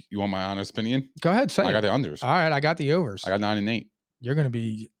 You want my honest opinion? Go ahead. Say I got the unders. All right, I got the overs. I got 9 and 8. You're gonna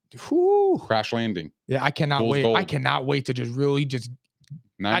be crash landing. Yeah, I cannot Bulls wait. gold. I cannot wait to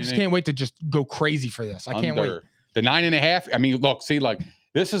I just can't wait to just go crazy for this. I can't wait. The 9.5. I mean, look, see, like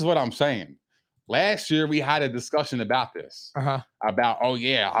this is what I'm saying. Last year we had a discussion about this. About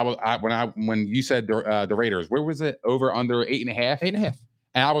when you said the Raiders, where was it? Over under 8.5? 8.5.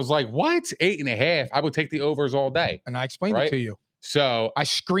 And I was like, what? 8.5? I would take the overs all day. And I explained it to you. So I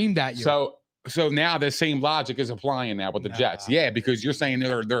screamed at you. So So now the same logic is applying now with the Jets. Yeah, because you're saying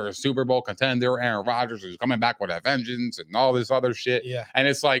they're a Super Bowl contender. Aaron Rodgers is coming back with a vengeance and all this other shit. Yeah. And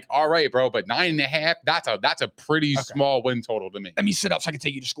it's like, all right, bro, but 9.5, that's a pretty small win total to me. Let me sit up so I can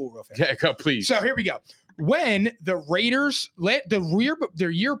take you to school real fast. Yeah, please. So here we go. When the Raiders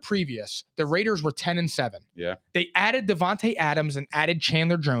their year previous, the Raiders were 10-7. Yeah. They added Devontae Adams and added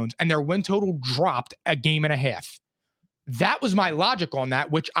Chandler Jones, and their win total dropped a game and a half. That was my logic on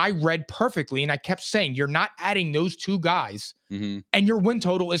that, which I read perfectly. And I kept saying, you're not adding those two guys and your win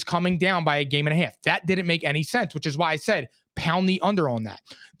total is coming down by a game and a half. That didn't make any sense, which is why I said pound the under on that.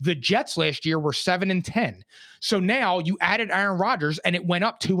 The Jets last year were 7-10. So now you added Aaron Rodgers and it went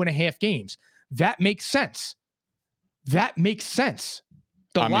up 2.5 games. That makes sense. That makes sense.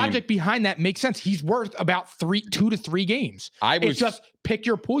 The logic behind that makes sense. He's worth about 2 to 3 games. It's just pick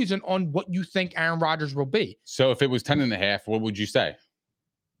your poison on what you think Aaron Rodgers will be. So if it was 10.5, what would you say?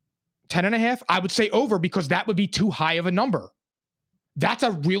 10.5? I would say over because that would be too high of a number. That's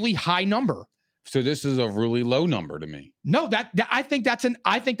a really high number. So this is a really low number to me. No, I think that's an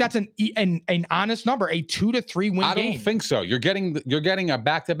honest number, a 2 to 3 win game. I don't think so. You're getting a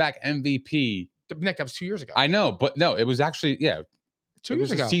back-to-back MVP. Nick, that was 2 years ago. I know, but no, it was actually 2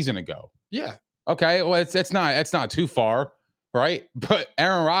 years ago. A season ago. Yeah. Okay. Well, it's not too far, right? But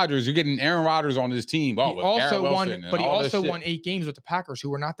Aaron Rodgers, you're getting Aaron Rodgers on his team. He also won 8 games with the Packers,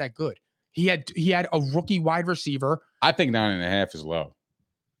 who were not that good. He had a rookie wide receiver. I think 9.5 is low.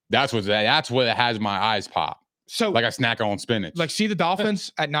 That's what it has my eyes pop. So like a snack on spinach. Like, see the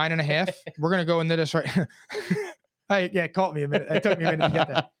Dolphins at 9.5. We're gonna go into this right. It caught me a minute. It took me a minute to get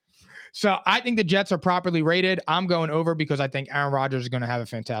that. So I think the Jets are properly rated. I'm going over because I think Aaron Rodgers is going to have a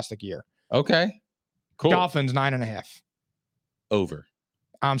fantastic year. Okay. Cool. Dolphins 9.5. Over.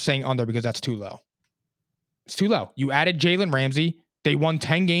 I'm saying under because that's too low. It's too low. You added Jalen Ramsey. They won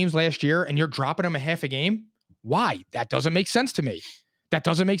 10 games last year and you're dropping them a half a game. Why? That doesn't make sense to me.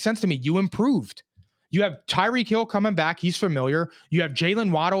 You improved. You have Tyreek Hill coming back. He's familiar. You have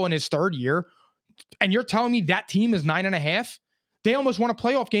Jalen Waddle in his 3rd year. And you're telling me that team is 9.5? They almost won a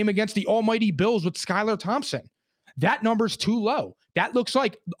playoff game against the almighty Bills with Skylar Thompson. That number's too low. That looks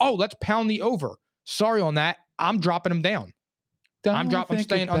like, let's pound the over. Sorry on that. I'm dropping them down. I'm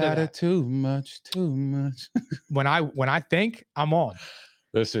staying under that. Too much. When I think, I'm on.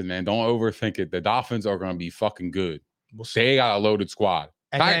 Listen, man, don't overthink it. The Dolphins are going to be fucking good. They got a loaded squad.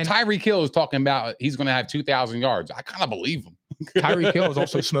 Tyreek Hill is talking about he's going to have 2,000 yards. I kind of believe him. Tyreek Hill is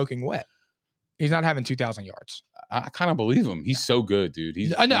also smoking wet. He's not having 2,000 yards. I kind of believe him. He's so good,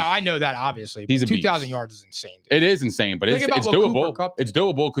 dude. I know that, obviously. He's 2,000 yards is insane. Dude. It is insane, but it's doable. It's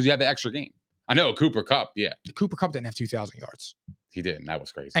doable because you have the extra game. I know Cooper Kupp, yeah. Cooper Kupp didn't have 2,000 yards. He didn't. That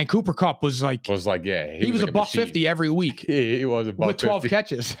was crazy. And Cooper Kupp was like, he was like $150 every week. Yeah, he was $150 with 12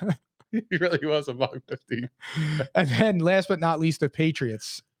 catches. He really was $150. And then last but not least, the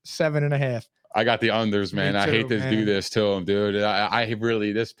Patriots 7.5. I got the unders, man. I hate to do this to them, dude. I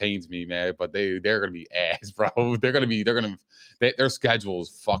really, this pains me, man. But they're gonna be ass, bro. Their schedule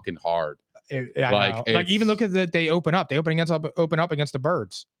is fucking hard. Like even look at that. They open up against the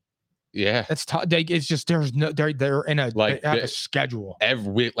Birds. Yeah, it's tough. It's just they're in a they have a schedule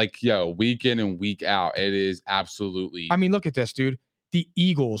every week, week in and week out. It is absolutely. I mean, look at this, dude. The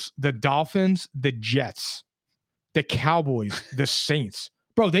Eagles, the Dolphins, the Jets, the Cowboys, the Saints.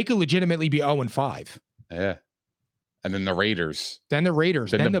 Bro, they could legitimately be 0-5. Yeah. And then the Raiders. Then the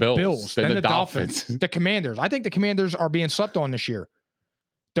Bills. Then the Dolphins. The Commanders. I think the Commanders are being slept on this year.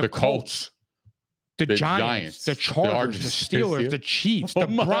 The Colts. The Giants. The Chargers. The Steelers. The Chiefs. The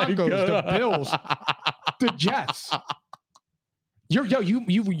Broncos. The Bills. The Jets. You're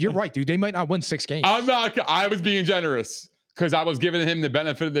right, dude. They might not win 6 games. I was being generous. Because I was giving him the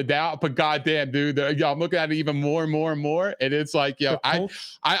benefit of the doubt, but goddamn, dude, I'm looking at it even more and more and more, and it's like, I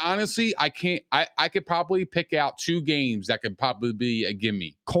honestly, I can't. I could probably pick out 2 games that could probably be a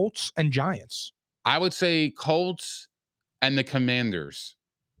gimme. Colts and Giants. I would say Colts and the Commanders,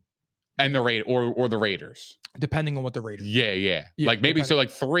 and the Raiders, depending on what the Raiders. Yeah. Like maybe so,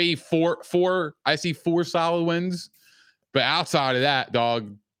 like 3, 4. I see 4 solid wins, but outside of that,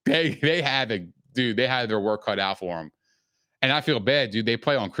 dog, they had their work cut out for them. And I feel bad, dude. They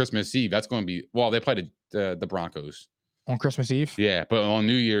play on Christmas Eve. That's going to be they played the Broncos on Christmas Eve. Yeah, but on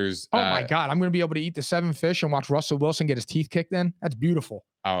New Year's. Oh my God, I'm going to be able to eat the 7 fish and watch Russell Wilson get his teeth kicked in. That's beautiful.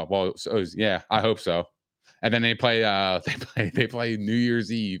 Oh well, yeah, I hope so. And then they play New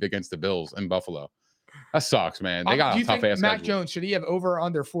Year's Eve against the Bills in Buffalo. That sucks, man. They got a tough ass. Mac Jones, should he have over or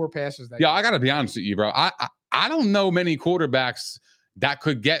under 4 passes? I got to be honest with you, bro. I don't know many quarterbacks that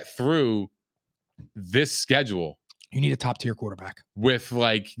could get through this schedule. You need a top tier quarterback with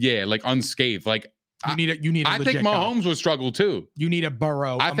like unscathed. Like you need. I think Mahomes would struggle too. You need a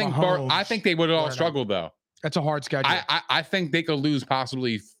Burrow. I think they would all struggle though. That's a hard schedule. I think they could lose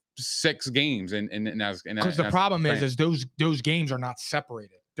possibly 6 games because the problem is those games are not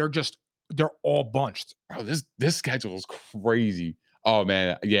separated. They're all bunched. Oh, this schedule is crazy. Oh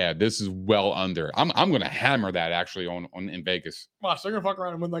man, yeah, this is well under. I'm gonna hammer that actually on in Vegas. Watch, they're gonna fuck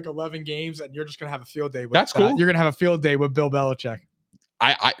around and win like 11 games, and you're just gonna have a field day. That's cool. You're gonna have a field day with Bill Belichick.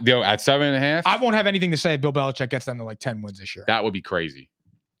 At 7.5, I won't have anything to say if Bill Belichick gets them to like 10 wins this year. That would be crazy.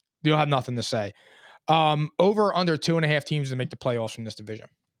 You'll have nothing to say. Over under 2.5 teams to make the playoffs from this division.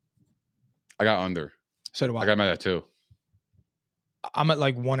 I got under. So do I. I got mad at 2. I'm at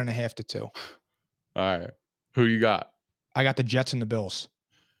like 1.5 to 2. All right. Who you got? I got the Jets and the Bills.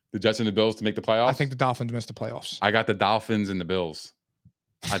 The Jets and the Bills to make the playoffs? I think the Dolphins missed the playoffs. I got the Dolphins and the Bills.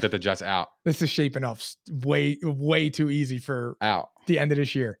 I got the Jets out. This is shaping up way too easy for the end of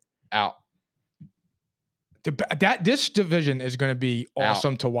this year. Out. This division is going to be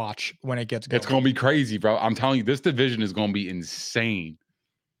awesome to watch when it gets going. It's going to be crazy, bro. I'm telling you, this division is going to be insane.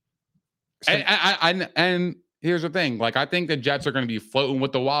 So, and here's the thing. Like, I think the Jets are going to be floating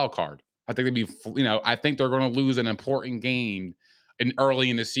with the wild card. I think I think they're going to lose an important game early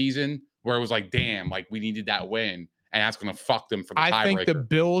in the season where it was like, damn, like we needed that win. And that's going to fuck them for the tiebreaker. I think the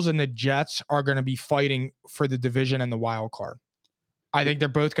Bills and the Jets are going to be fighting for the division and the wild card. I think they're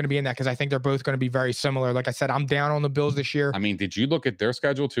both going to be in that because I think they're both going to be very similar. Like I said, I'm down on the Bills this year. I mean, did you look at their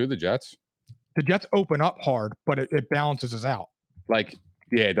schedule too, the Jets? The Jets open up hard, but it balances us out. Like,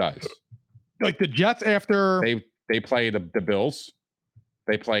 yeah, it does. Like the Jets after they play the Bills.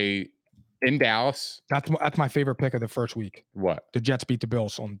 They play in Dallas. That's my favorite pick of the first week. What? The Jets beat the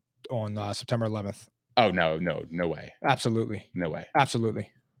Bills on September 11th. Oh, no way. Absolutely. No way. Absolutely.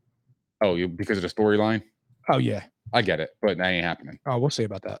 Oh, because of the storyline? Oh, yeah. I get it, but that ain't happening. Oh, we'll see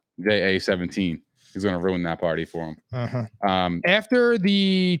about that. JA-17 is going to ruin that party for him. Uh-huh. After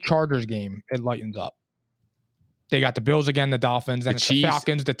the Chargers game, it lightens up. They got the Bills again, the Dolphins, and the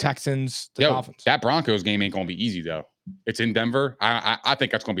Falcons, the Texans, the Dolphins. That Broncos game ain't going to be easy, though. It's in Denver. I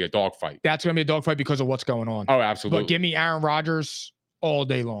think that's going to be a dogfight. That's going to be a dogfight because of what's going on. Oh, absolutely. But give me Aaron Rodgers all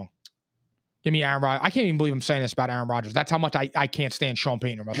day long. Give me Aaron Rodgers. I can't even believe I'm saying this about Aaron Rodgers. That's how much I can't stand Sean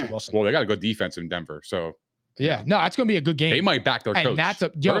Payton or Russell Wilson. Well, they got a good defense in Denver, so. Yeah, no, it's going to be a good game. They might back their coach.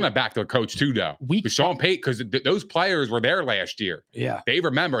 They're going to back their coach too, though. Sean Payton, because those players were there last year. Yeah. They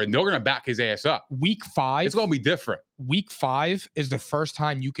remember, and they're going to back his ass up. Week 5. It's going to be different. Week 5 is the first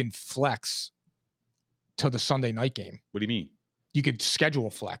time you can flex to the Sunday night game. What do you mean? You could schedule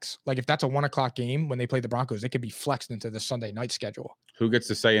flex. Like if that's a 1:00 game when they play the Broncos, it could be flexed into the Sunday night schedule. Who gets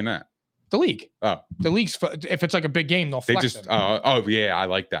to say in that? The league. Oh, the league's if it's like a big game, they'll flex them. Oh yeah, I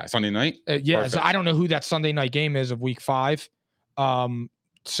like that. Sunday night. Yeah, so I don't know who that Sunday night game is of week 5.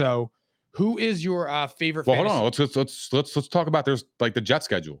 So who is your favorite? Well, hold on. Let's talk about there's like the Jet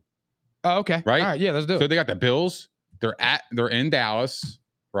schedule. Oh, okay. Right. All right. Yeah, let's do it. So they got the Bills. They're in Dallas,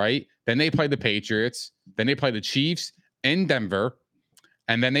 right? Then they play the Patriots. Then they play the Chiefs in Denver,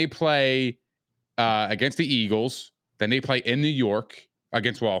 and then they play against the Eagles. Then they play in New York.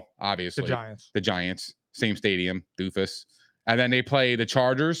 Against, obviously, the Giants, same stadium, doofus. And then they play the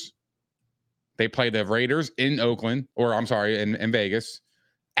Chargers. They play the Raiders in Oakland, in Vegas,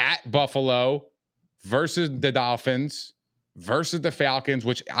 at Buffalo versus the Dolphins versus the Falcons,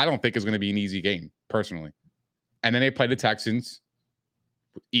 which I don't think is going to be an easy game, personally. And then they play the Texans,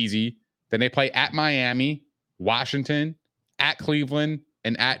 easy. Then they play at Miami, Washington, at Cleveland,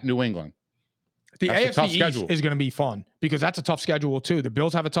 and at New England. The AFC East is going to be fun because that's a tough schedule too. The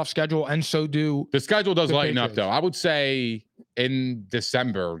Bills have a tough schedule, and so do the schedule does lighten up though. I would say in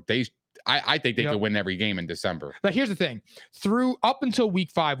December, I think they could win every game in December. But here's the thing: up until week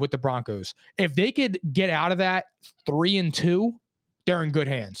 5 with the Broncos, if they could get out of that 3-2, they're in good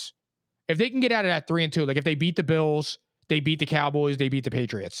hands. If they can get out of that 3-2, like if they beat the Bills, they beat the Cowboys, they beat the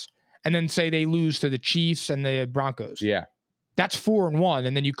Patriots, and then say they lose to the Chiefs and the Broncos. Yeah. That's 4-1,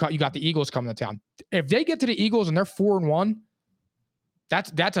 and then you got the Eagles coming to town. If they get to the Eagles and they're 4-1,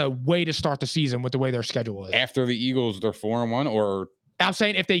 that's a way to start the season with the way their schedule is. After the Eagles, they're 4-1, or I'm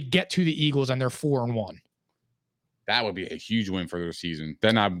saying if they get to the Eagles and they're 4-1, that would be a huge win for their season.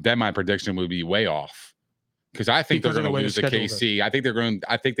 Then my prediction would be way off because I think they're going to lose to KC. I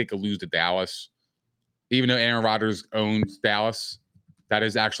think they could lose to Dallas, even though Aaron Rodgers owns Dallas. That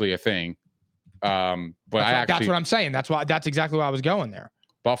is actually a thing. But that's what I'm saying. That's exactly why I was going there.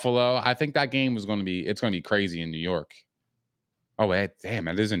 Buffalo. I think that game is going to be crazy in New York. Oh, damn,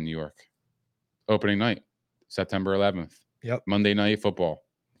 it is in New York. Opening night, September 11th. Yep. Monday Night Football.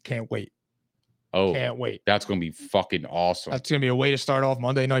 Can't wait. Oh, Can't wait. That's going to be fucking awesome. That's going to be a way to start off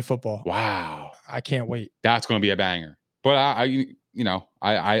Monday Night Football. Wow. I can't wait. That's going to be a banger. But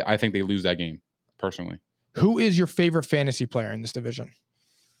I think they lose that game personally. Who is your favorite fantasy player in this division?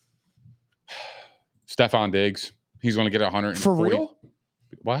 Stephon Diggs. He's going to get 140. For real?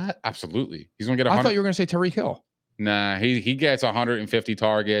 What? Absolutely. He's going to get 100. I thought you were going to say Tyreek Hill. Nah, he gets 150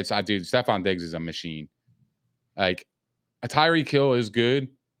 targets. Dude, Stephon Diggs is a machine. Like, a Tyreek Hill is good,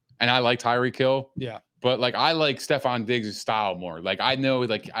 and I like Tyreek Hill. Yeah. But, like, I like Stephon Diggs' style more. Like, I know,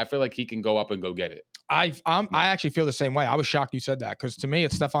 like, I feel like he can go up and go get it. I actually feel the same way. I was shocked you said that because to me,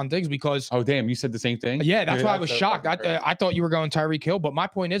 it's Stephon Diggs because. Oh, damn. You said the same thing? Yeah, that's why I was shocked. I thought you were going Tyreek Hill, but my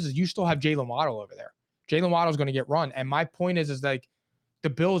point is you still have Jalen Waddle over there. Jalen Waddle's going to get run. And my point is like the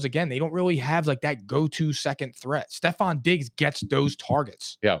Bills, again, they don't really have like that go-to second threat. Stephon Diggs gets those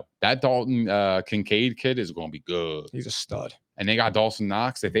targets. Yeah, that Dalton Kincaid kid is going to be good. He's a stud. And they got Dawson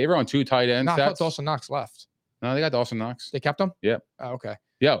Knox. If they were on 2 tight end I sets. thought Dawson Knox left. No, they got Dawson Knox. They kept him? Yeah. Oh, okay.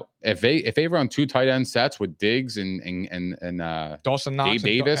 Yo, if they run 2 tight end sets with Diggs and Dawson Knox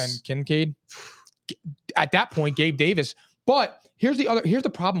Gabe Davis and Kincaid, at that point, Gabe Davis. But here's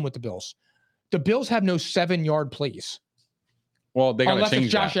the problem with the Bills. The Bills have no 7-yard plays. Well, they got to change that. Unless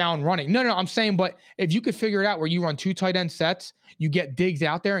it's Josh Allen running. No, I'm saying, but if you could figure it out where you run 2 tight end sets, you get Diggs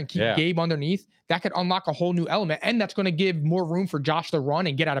out there and keep Gabe underneath, that could unlock a whole new element. And that's going to give more room for Josh to run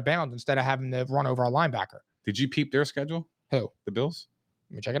and get out of bounds instead of having to run over a linebacker. Did you peep their schedule? Who? The Bills?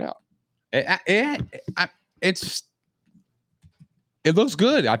 Let me check it out. It looks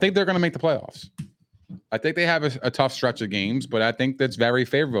good. I think they're going to make the playoffs. I think they have a tough stretch of games, but I think that's very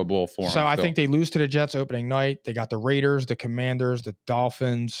favorable for them. So I think they lose to the Jets opening night. They got the Raiders, the Commanders, the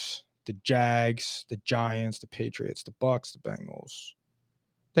Dolphins, the Jags, the Giants, the Patriots, the Bucks, the Bengals.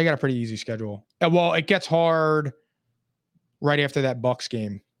 They got a pretty easy schedule. Well, it gets hard right after that Bucks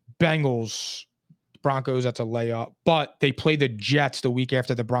game. Bengals, Broncos, that's a layup. But they play the Jets the week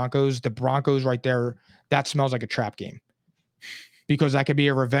after the Broncos. The Broncos right there, that smells like a trap game. Because that could be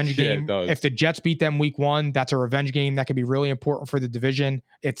a revenge game. If the Jets beat them week 1, that's a revenge game. That could be really important for the division.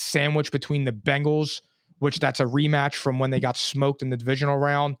 It's sandwiched between the Bengals, which that's a rematch from when they got smoked in the divisional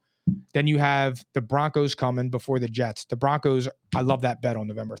round. Then you have the Broncos coming before the Jets. The Broncos, I love that bet on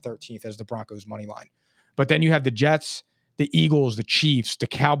November 13th as the Broncos money line. But then you have the Jets, the Eagles, the Chiefs, the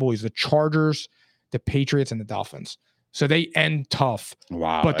Cowboys, the Chargers, the Patriots, and the Dolphins. So they end tough.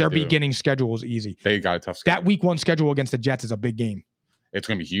 Wow. But their beginning schedule is easy. They got a tough schedule. That week 1 schedule against the Jets is a big game. It's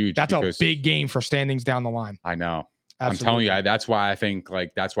going to be huge. That's a big game for standings down the line. I know. Absolutely. I'm telling you, that's why I think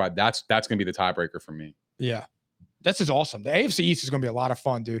that's going to be the tiebreaker for me. Yeah. This is awesome. The AFC East is going to be a lot of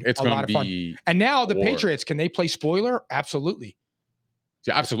fun, dude. It's going to be fun. And now the Patriots, can they play spoiler? Absolutely.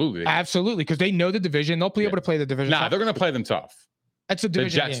 Yeah, absolutely. Absolutely. Because they know the division. They'll be able to play the division. They're going to play them tough. That's a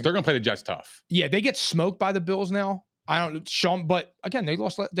division game. They're going to play the Jets tough. Yeah, they get smoked by the Bills now. I don't show them, but again, they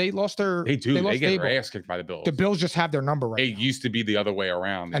lost their. They do. They get their ass kicked by the Bills. The Bills just have their number right now. It used to be the other way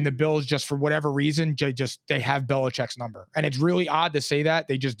around. And the Bills, just for whatever reason, they have Belichick's number. And it's really odd to say that.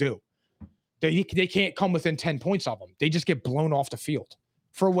 They just do. They can't come within 10 points of them. They just get blown off the field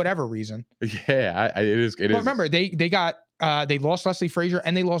for whatever reason. Yeah, it is. But remember, they lost Leslie Frazier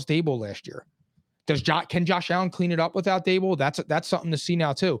and they lost Dable last year. Can Josh Allen clean it up without Dable? That's something to see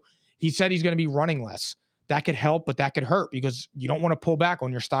now too. He said he's going to be running less. That could help, but that could hurt because you don't want to pull back on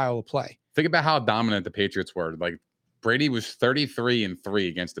your style of play. Think about how dominant the Patriots were. Like Brady was 33-3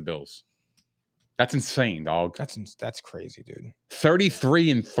 against the Bills. That's insane, dog. That's crazy, dude.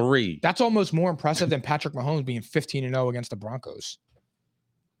 33-3. That's almost more impressive than Patrick Mahomes being 15-0 against the Broncos.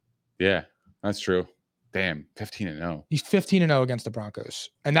 Yeah, that's true. Damn, 15-0. He's 15-0 against the Broncos,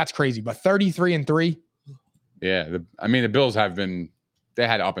 and that's crazy. But 33-3. Yeah, the Bills have been. They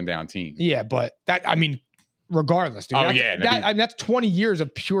had up and down teams. Yeah, but regardless, dude. That's 20 years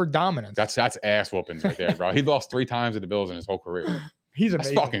of pure dominance. That's ass whoopings right there, bro. He lost 3 times at the Bills in his whole career. He's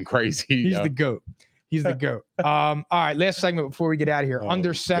amazing. That's fucking crazy. He's the GOAT. He's the GOAT. All right, last segment before we get out of here.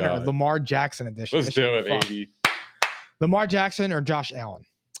 Under center, God. Lamar Jackson edition. Let's do it, baby. Lamar Jackson or Josh Allen?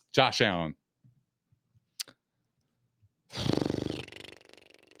 Josh Allen.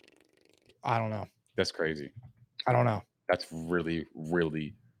 I don't know. That's crazy. I don't know. That's really,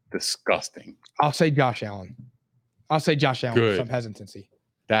 really disgusting. I'll say Josh Allen. With some hesitancy.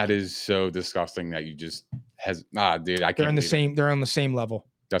 That is so disgusting that you just dude. I can't. They're on the same level.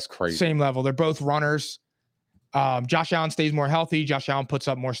 That's crazy. Same level. They're both runners. Josh Allen stays more healthy. Josh Allen puts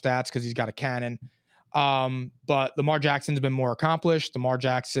up more stats because he's got a cannon. But Lamar Jackson's been more accomplished. Lamar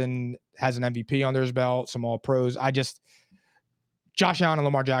Jackson has an MVP under his belt, some all pros. Josh Allen and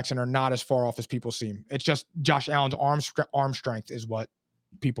Lamar Jackson are not as far off as people seem. It's just Josh Allen's arm strength is what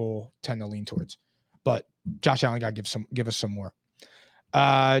people tend to lean towards. But Josh Allen got to give us some more.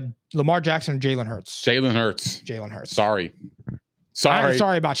 Lamar Jackson or Jalen Hurts? Jalen Hurts. Jalen Hurts. Sorry. I'm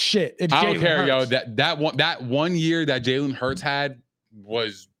sorry about shit. It's I don't Jalen care, Hurts. yo. That one year that Jalen Hurts had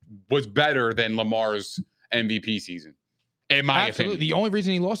was better than Lamar's MVP season, in my opinion. The only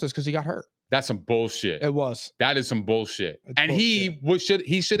reason he lost is because he got hurt. That's some bullshit. It was. That is some bullshit. It's and bullshit.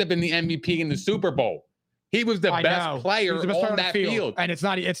 he should have been the MVP in the Super Bowl. He was the best player on that field. And it's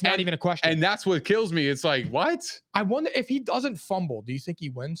not even a question. And that's what kills me. It's like, what? I wonder if he doesn't fumble, do you think he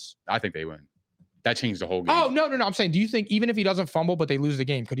wins? I think they win. That changed the whole game. Oh, no. I'm saying, do you think even if he doesn't fumble, but they lose the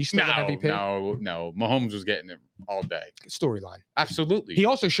game, could he still win MVP? No. Mahomes was getting it all day. Storyline. Absolutely. He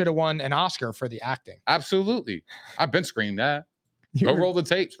also should have won an Oscar for the acting. Absolutely. I've been screaming that. Go roll the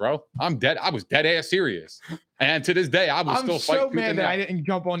tapes, bro. I'm dead. I was dead ass serious. And to this day, I'm still fighting. I'm so mad that I didn't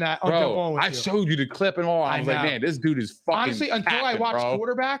jump on that. Bro, I showed you the clip and all. I was like, man, this dude is fucking honestly, until I watched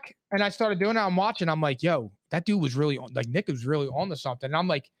quarterback and I started doing it, I'm watching. I'm like, yo, that dude was really on. Like, Nick was really on to something. And I'm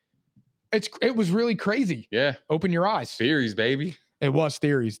like, it was really crazy. Yeah. Open your eyes. Theories, baby. It was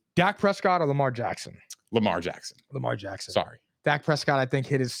theories. Dak Prescott or Lamar Jackson? Lamar Jackson. Sorry. Dak Prescott, I think,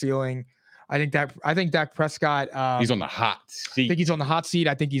 hit his ceiling. I think Dak Prescott. He's on the hot seat. I think he's on the hot seat.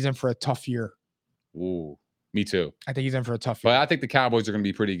 I think he's in for a tough year. Ooh, me too. I think he's in for a tough year. But I think the Cowboys are going to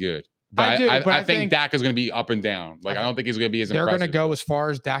be pretty good. But I think Dak is going to be up and down. Like, I don't think he's going to be as impressive. They're going to go as far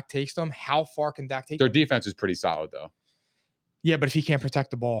as Dak takes them. How far can Dak take them? Their defense is pretty solid, though. Yeah, but if he can't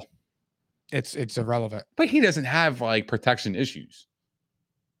protect the ball, it's irrelevant. But he doesn't have, like, protection issues.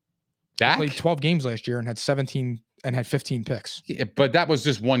 Dak played 12 games last year and had 15 picks. Yeah, but that was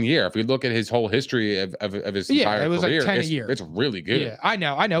just 1 year. If we look at his whole history of his entire it was career, like 10 a year. It's really good. Yeah, I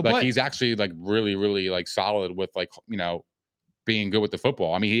know. Like, but he's actually like really, really like solid with like, being good with the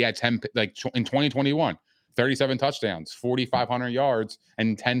football. I mean, he had 10 like in 2021, 37 touchdowns, 4,500 yards,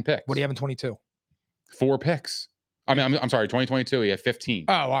 and 10 picks. What do you have in 22? 4 picks. I mean, I'm sorry, 2022 he had 15.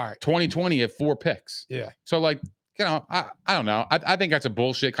 Oh, all right. 2020 he had 4 picks. Yeah. So like, I don't know. I think that's a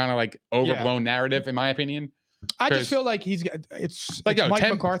bullshit kind of like overblown narrative in my opinion. I just feel like it's like Mike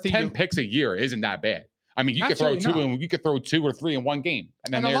 10, McCarthy. 10 picks a year isn't that bad. I mean, you could throw two or three in one game.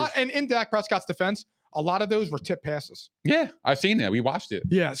 And in Dak Prescott's defense, a lot of those were tip passes. Yeah, I've seen that. We watched it.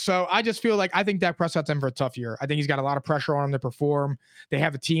 Yeah, so I just feel like I think Dak Prescott's in for a tough year. I think he's got a lot of pressure on him to perform. They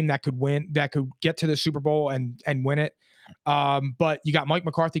have a team that could win, that could get to the Super Bowl and win it. But you got Mike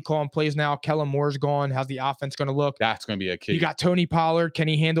McCarthy calling plays now. Kellen Moore's gone. How's the offense going to look? That's going to be a key. You got Tony Pollard. Can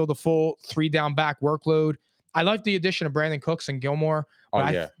he handle the full 3-down back workload? I like the addition of Brandon Cooks and Gilmore.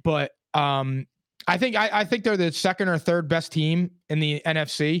 But I think they're the second or third best team in the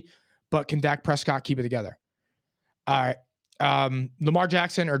NFC. But can Dak Prescott keep it together? All right. Lamar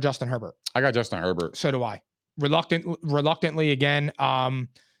Jackson or Justin Herbert? I got Justin Herbert. So do I. Reluctantly again,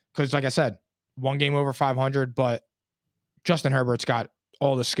 because like I said, 1 game over 500, but Justin Herbert's got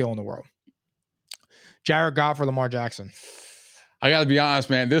all the skill in the world. Jared Goff or Lamar Jackson? I got to be honest,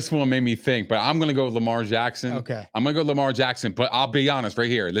 man. This one made me think, but I'm going to go with Lamar Jackson. Okay. I'm going to go Lamar Jackson, but I'll be honest right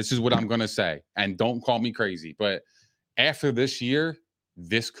here. This is what I'm going to say, and don't call me crazy, but after this year,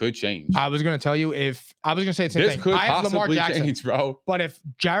 this could change. I was going to tell you I was going to say the same thing. This could possibly change, bro. But if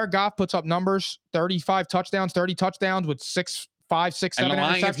Jared Goff puts up numbers, 35 touchdowns, 30 touchdowns with 6, 5, 6, 7 and the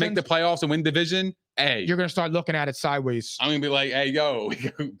Lions interceptions, make the playoffs and win division, hey, you're going to start looking at it sideways. I'm going to be like, hey, yo,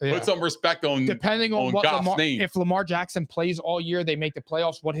 put some respect on depending on what Goff's name. If Lamar Jackson plays all year, they make the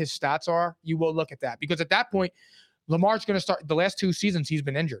playoffs, what his stats are, you will look at that. Because at that point, Lamar's going to start the last 2 seasons he's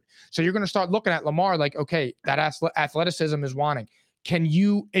been injured. So you're going to start looking at Lamar like, okay, that athleticism is wanting.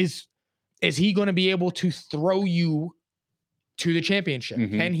 Is he going to be able to throw you to the championship?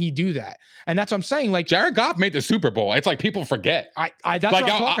 Mm-hmm. Can he do that? And that's what I'm saying. Like Jared Goff made the Super Bowl. It's like people forget. That's like, what I'm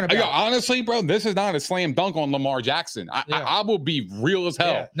talking about. Honestly, bro, this is not a slam dunk on Lamar Jackson. I will be real as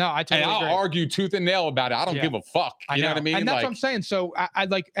hell. Yeah. No, I totally agree. I'll argue tooth and nail about it. I don't give a fuck. You know what I mean? And that's what I'm saying. So I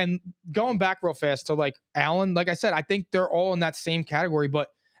like, and going back real fast to like Allen, like I said, I think they're all in that same category. But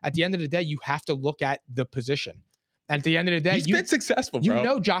at the end of the day, you have to look at the position. At the end of the day, he's been successful, bro. You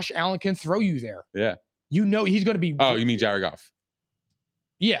know Josh Allen can throw you there. Yeah. You know he's going to be. Oh, you mean Jared Goff?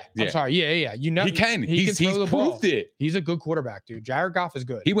 Yeah. I'm sorry. Yeah. You know he can. He's proved it. He's a good quarterback, dude. Jared Goff is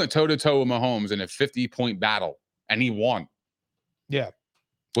good. He went toe-to-toe with Mahomes in a 50-point battle, and he won. Yeah.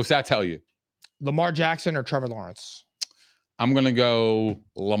 What's that tell you? Lamar Jackson or Trevor Lawrence? I'm going to go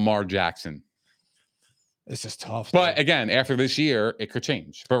Lamar Jackson. This is tough. But again, after this year, it could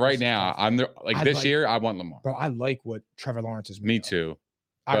change. But right now, this year, I want Lamar. Bro, I like what Trevor Lawrence is. Me too.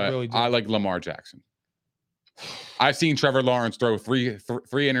 I really do. I like Lamar Jackson. I've seen Trevor Lawrence throw three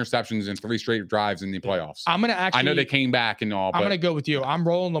interceptions and 3 straight drives in the playoffs. I'm gonna actually. I know they came back and all. I'm gonna go with you. I'm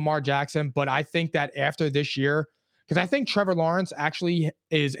rolling Lamar Jackson, but I think that after this year, because I think Trevor Lawrence actually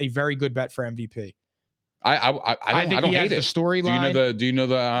is a very good bet for MVP. I don't hate it. The storyline. Do you know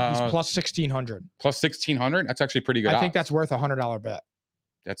the? He's plus 1,600. Plus 1,600. That's actually pretty good. I think that's worth $100 bet.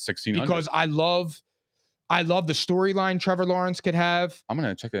 That's 1,600. Because I love the storyline Trevor Lawrence could have. I'm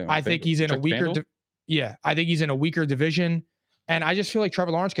gonna check it. I think he's in a weaker. I think he's in a weaker division, and I just feel like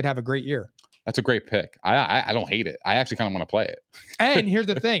Trevor Lawrence could have a great year. That's a great pick. I don't hate it. I actually kind of want to play it. And here's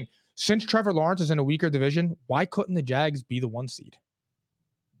the thing: since Trevor Lawrence is in a weaker division, why couldn't the Jags be the 1 seed?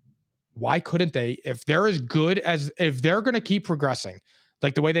 Why couldn't they? If they're as good as, if they're going to keep progressing,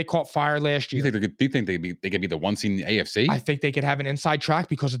 like the way they caught fire last year. Do you think they could be the 1 seed in the AFC? I think they could have an inside track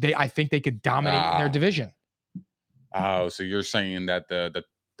because I think they could dominate in their division. Oh, so you're saying that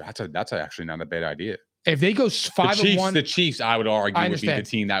that's actually not a bad idea. If they go 5-1, the Chiefs, I would argue, would be the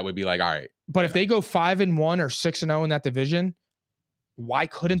team that would be like, all right. But if they go 5-1 or 6-0 in that division, why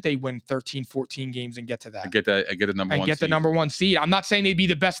couldn't they win 13, 14 games and get to that? Get the number 1 seed. Get the number 1 seed. I'm not saying they'd be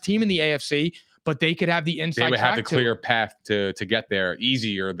the best team in the AFC, but they could have the inside. They would have the clear path to get there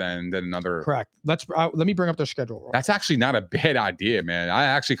easier than another. Correct. Let me bring up their schedule. That's actually not a bad idea, man. I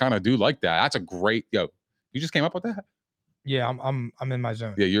actually kind of do like that. That's a great You just came up with that? Yeah, I'm in my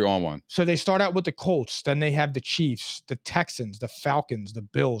zone. Yeah, you're on one. So they start out with the Colts, then they have the Chiefs, the Texans, the Falcons, the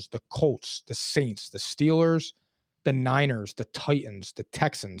Bills, the Colts, the Saints, the Steelers, the Niners, the Titans, the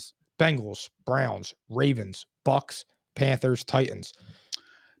Texans, Bengals, Browns, Ravens, Bucks, Panthers, Titans.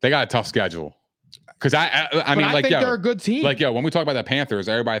 They got a tough schedule. Because I think they're a good team. When we talk about the Panthers,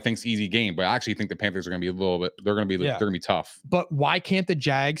 everybody thinks easy game, but I actually think the Panthers are going to be a little bit. They're going to be tough. But why can't the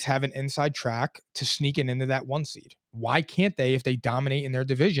Jags have an inside track to sneak into that 1 seed? Why can't they if they dominate in their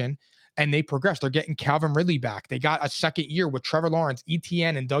division and they progress? They're getting Calvin Ridley back. They got a second year with Trevor Lawrence,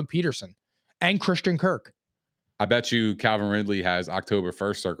 ETN, and Doug Peterson, and Christian Kirk. I bet you Calvin Ridley has October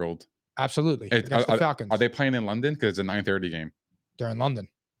 1st circled. Absolutely. Against the Falcons. Are they playing in London? Because it's a 9:30 game. They're in London.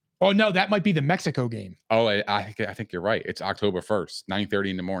 Oh, no, that might be the Mexico game. Oh, I think you're right. It's October 1st, 9:30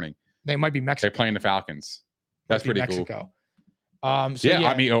 in the morning. They might be Mexico. They're playing the Falcons. That's pretty Mexico. Cool. That's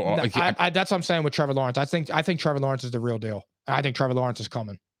what I'm saying with Trevor Lawrence. I think Trevor Lawrence is the real deal. I think Trevor Lawrence is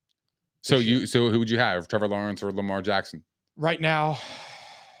coming. So who would you have, Trevor Lawrence or Lamar Jackson? Right now,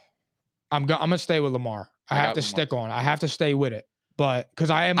 I'm gonna stay with Lamar. I have to stick on. I have to stay with it. But because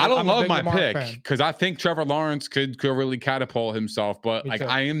I don't love my pick because I think Trevor Lawrence could really catapult himself, but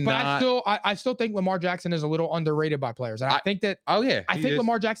I still think Lamar Jackson is a little underrated by players. And I think that I think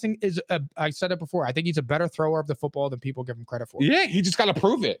Lamar Jackson is I said it before. I think he's a better thrower of the football than people give him credit for. Yeah, he just got to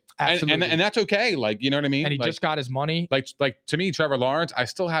prove it. Absolutely. And that's okay. Like, you know what I mean? And he just got his money. Like to me, Trevor Lawrence, I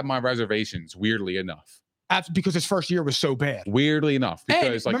still have my reservations, weirdly enough. Because his first year was so bad. Weirdly enough.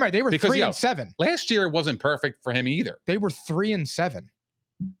 Because remember, they were 3-7. Last year wasn't perfect for him either. They were 3-7.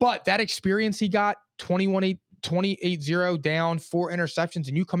 But that experience he got, 28-0 down, 4 interceptions,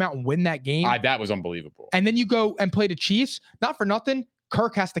 and you come out and win that game. That was unbelievable. And then you go and play the Chiefs. Not for nothing,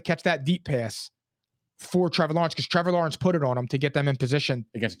 Kirk has to catch that deep pass for Trevor Lawrence because Trevor Lawrence put it on him to get them in position.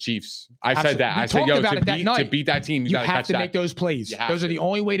 Against the Chiefs. I said that. I said, to beat that team, you have to make those plays. Those are the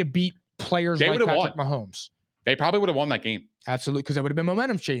only way to beat players like Patrick Mahomes. They probably would have won that game. Absolutely, because it would have been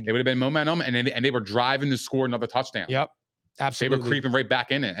momentum change. It would have been momentum, and they were driving to score another touchdown. Yep, absolutely. They were creeping right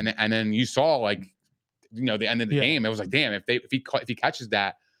back in it, and then you saw the end of the game. It was like, damn, if he catches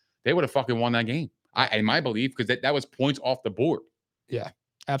that, they would have fucking won that game. In my belief, because that was points off the board. Yeah,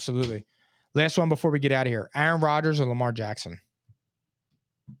 absolutely. Last one before we get out of here: Aaron Rodgers or Lamar Jackson?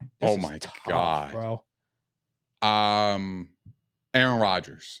 Oh my God, bro. Aaron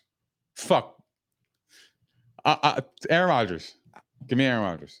Rodgers. Fuck. Aaron Rodgers. Give me Aaron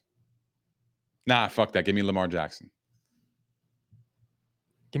Rodgers. Nah, fuck that. Give me Lamar Jackson.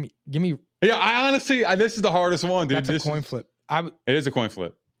 Give me. Yeah, I honestly, this is the hardest one, dude. That's a coin flip. It is a coin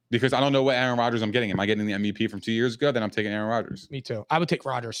flip because I don't know what Aaron Rodgers I'm getting. Am I getting the MVP from 2 years ago? Then I'm taking Aaron Rodgers. Me too. I would take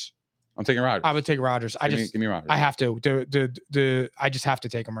Rodgers. I'm taking Rodgers. I would take Rodgers. Give me Rodgers. I have to. I just have to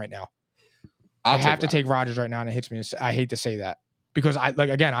take him right now. I have to take Rodgers right now, and it hits me. I hate to say that. Because I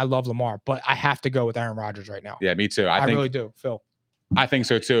love Lamar, but I have to go with Aaron Rodgers right now. Yeah, me too. I really do, Phil. I think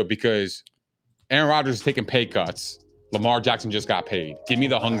so too, because Aaron Rodgers is taking pay cuts. Lamar Jackson just got paid. Give me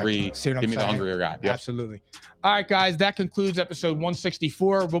the hungrier guy. Yep. Absolutely. All right, guys, that concludes episode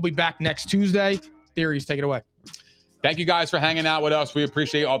 164. We'll be back next Tuesday. Theories, take it away. Thank you guys for hanging out with us. We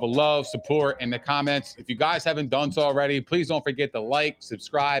appreciate all the love, support, and the comments. If you guys haven't done so already, please don't forget to like,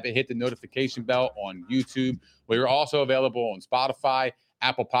 subscribe, and hit the notification bell on YouTube. We're also available on Spotify,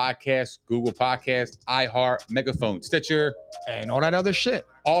 Apple Podcasts, Google Podcasts, iHeart, Megaphone, Stitcher, and all that other shit.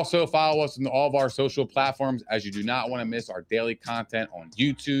 Also, follow us on all of our social platforms, as you do not want to miss our daily content on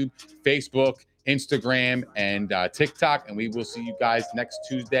YouTube, Facebook, Instagram, and TikTok. And we will see you guys next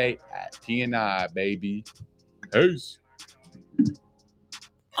Tuesday at P&I, baby. Peace.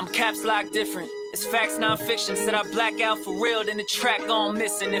 I'm caps lock different. It's facts, non-fiction. Said I black out for real, then the track gone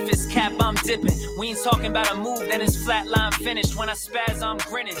missing. If it's cap, I'm dipping. We ain't talking about a move, then it's flatline finished. When I spaz, I'm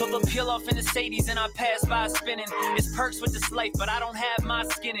grinning. Put a peel off in the Sadies and I pass by spinning. It's perks with this life, but I don't have my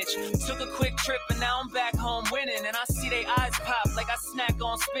skinach. Took a quick trip and now I'm back home winning. And I see they eyes pop like I snack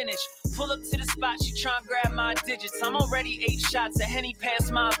on spinach. Pull up to the spot, she tryna grab my digits. I'm already 8 shots, a Henny past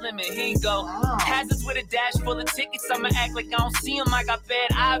my limit. Here you go. Hazards with a dash full of tickets. I'ma act like I don't see them. I got bad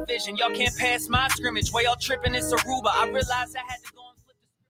eye vision. Y'all can't pass my scrimmage. Way y'all tripping, it's Aruba. I realized I had to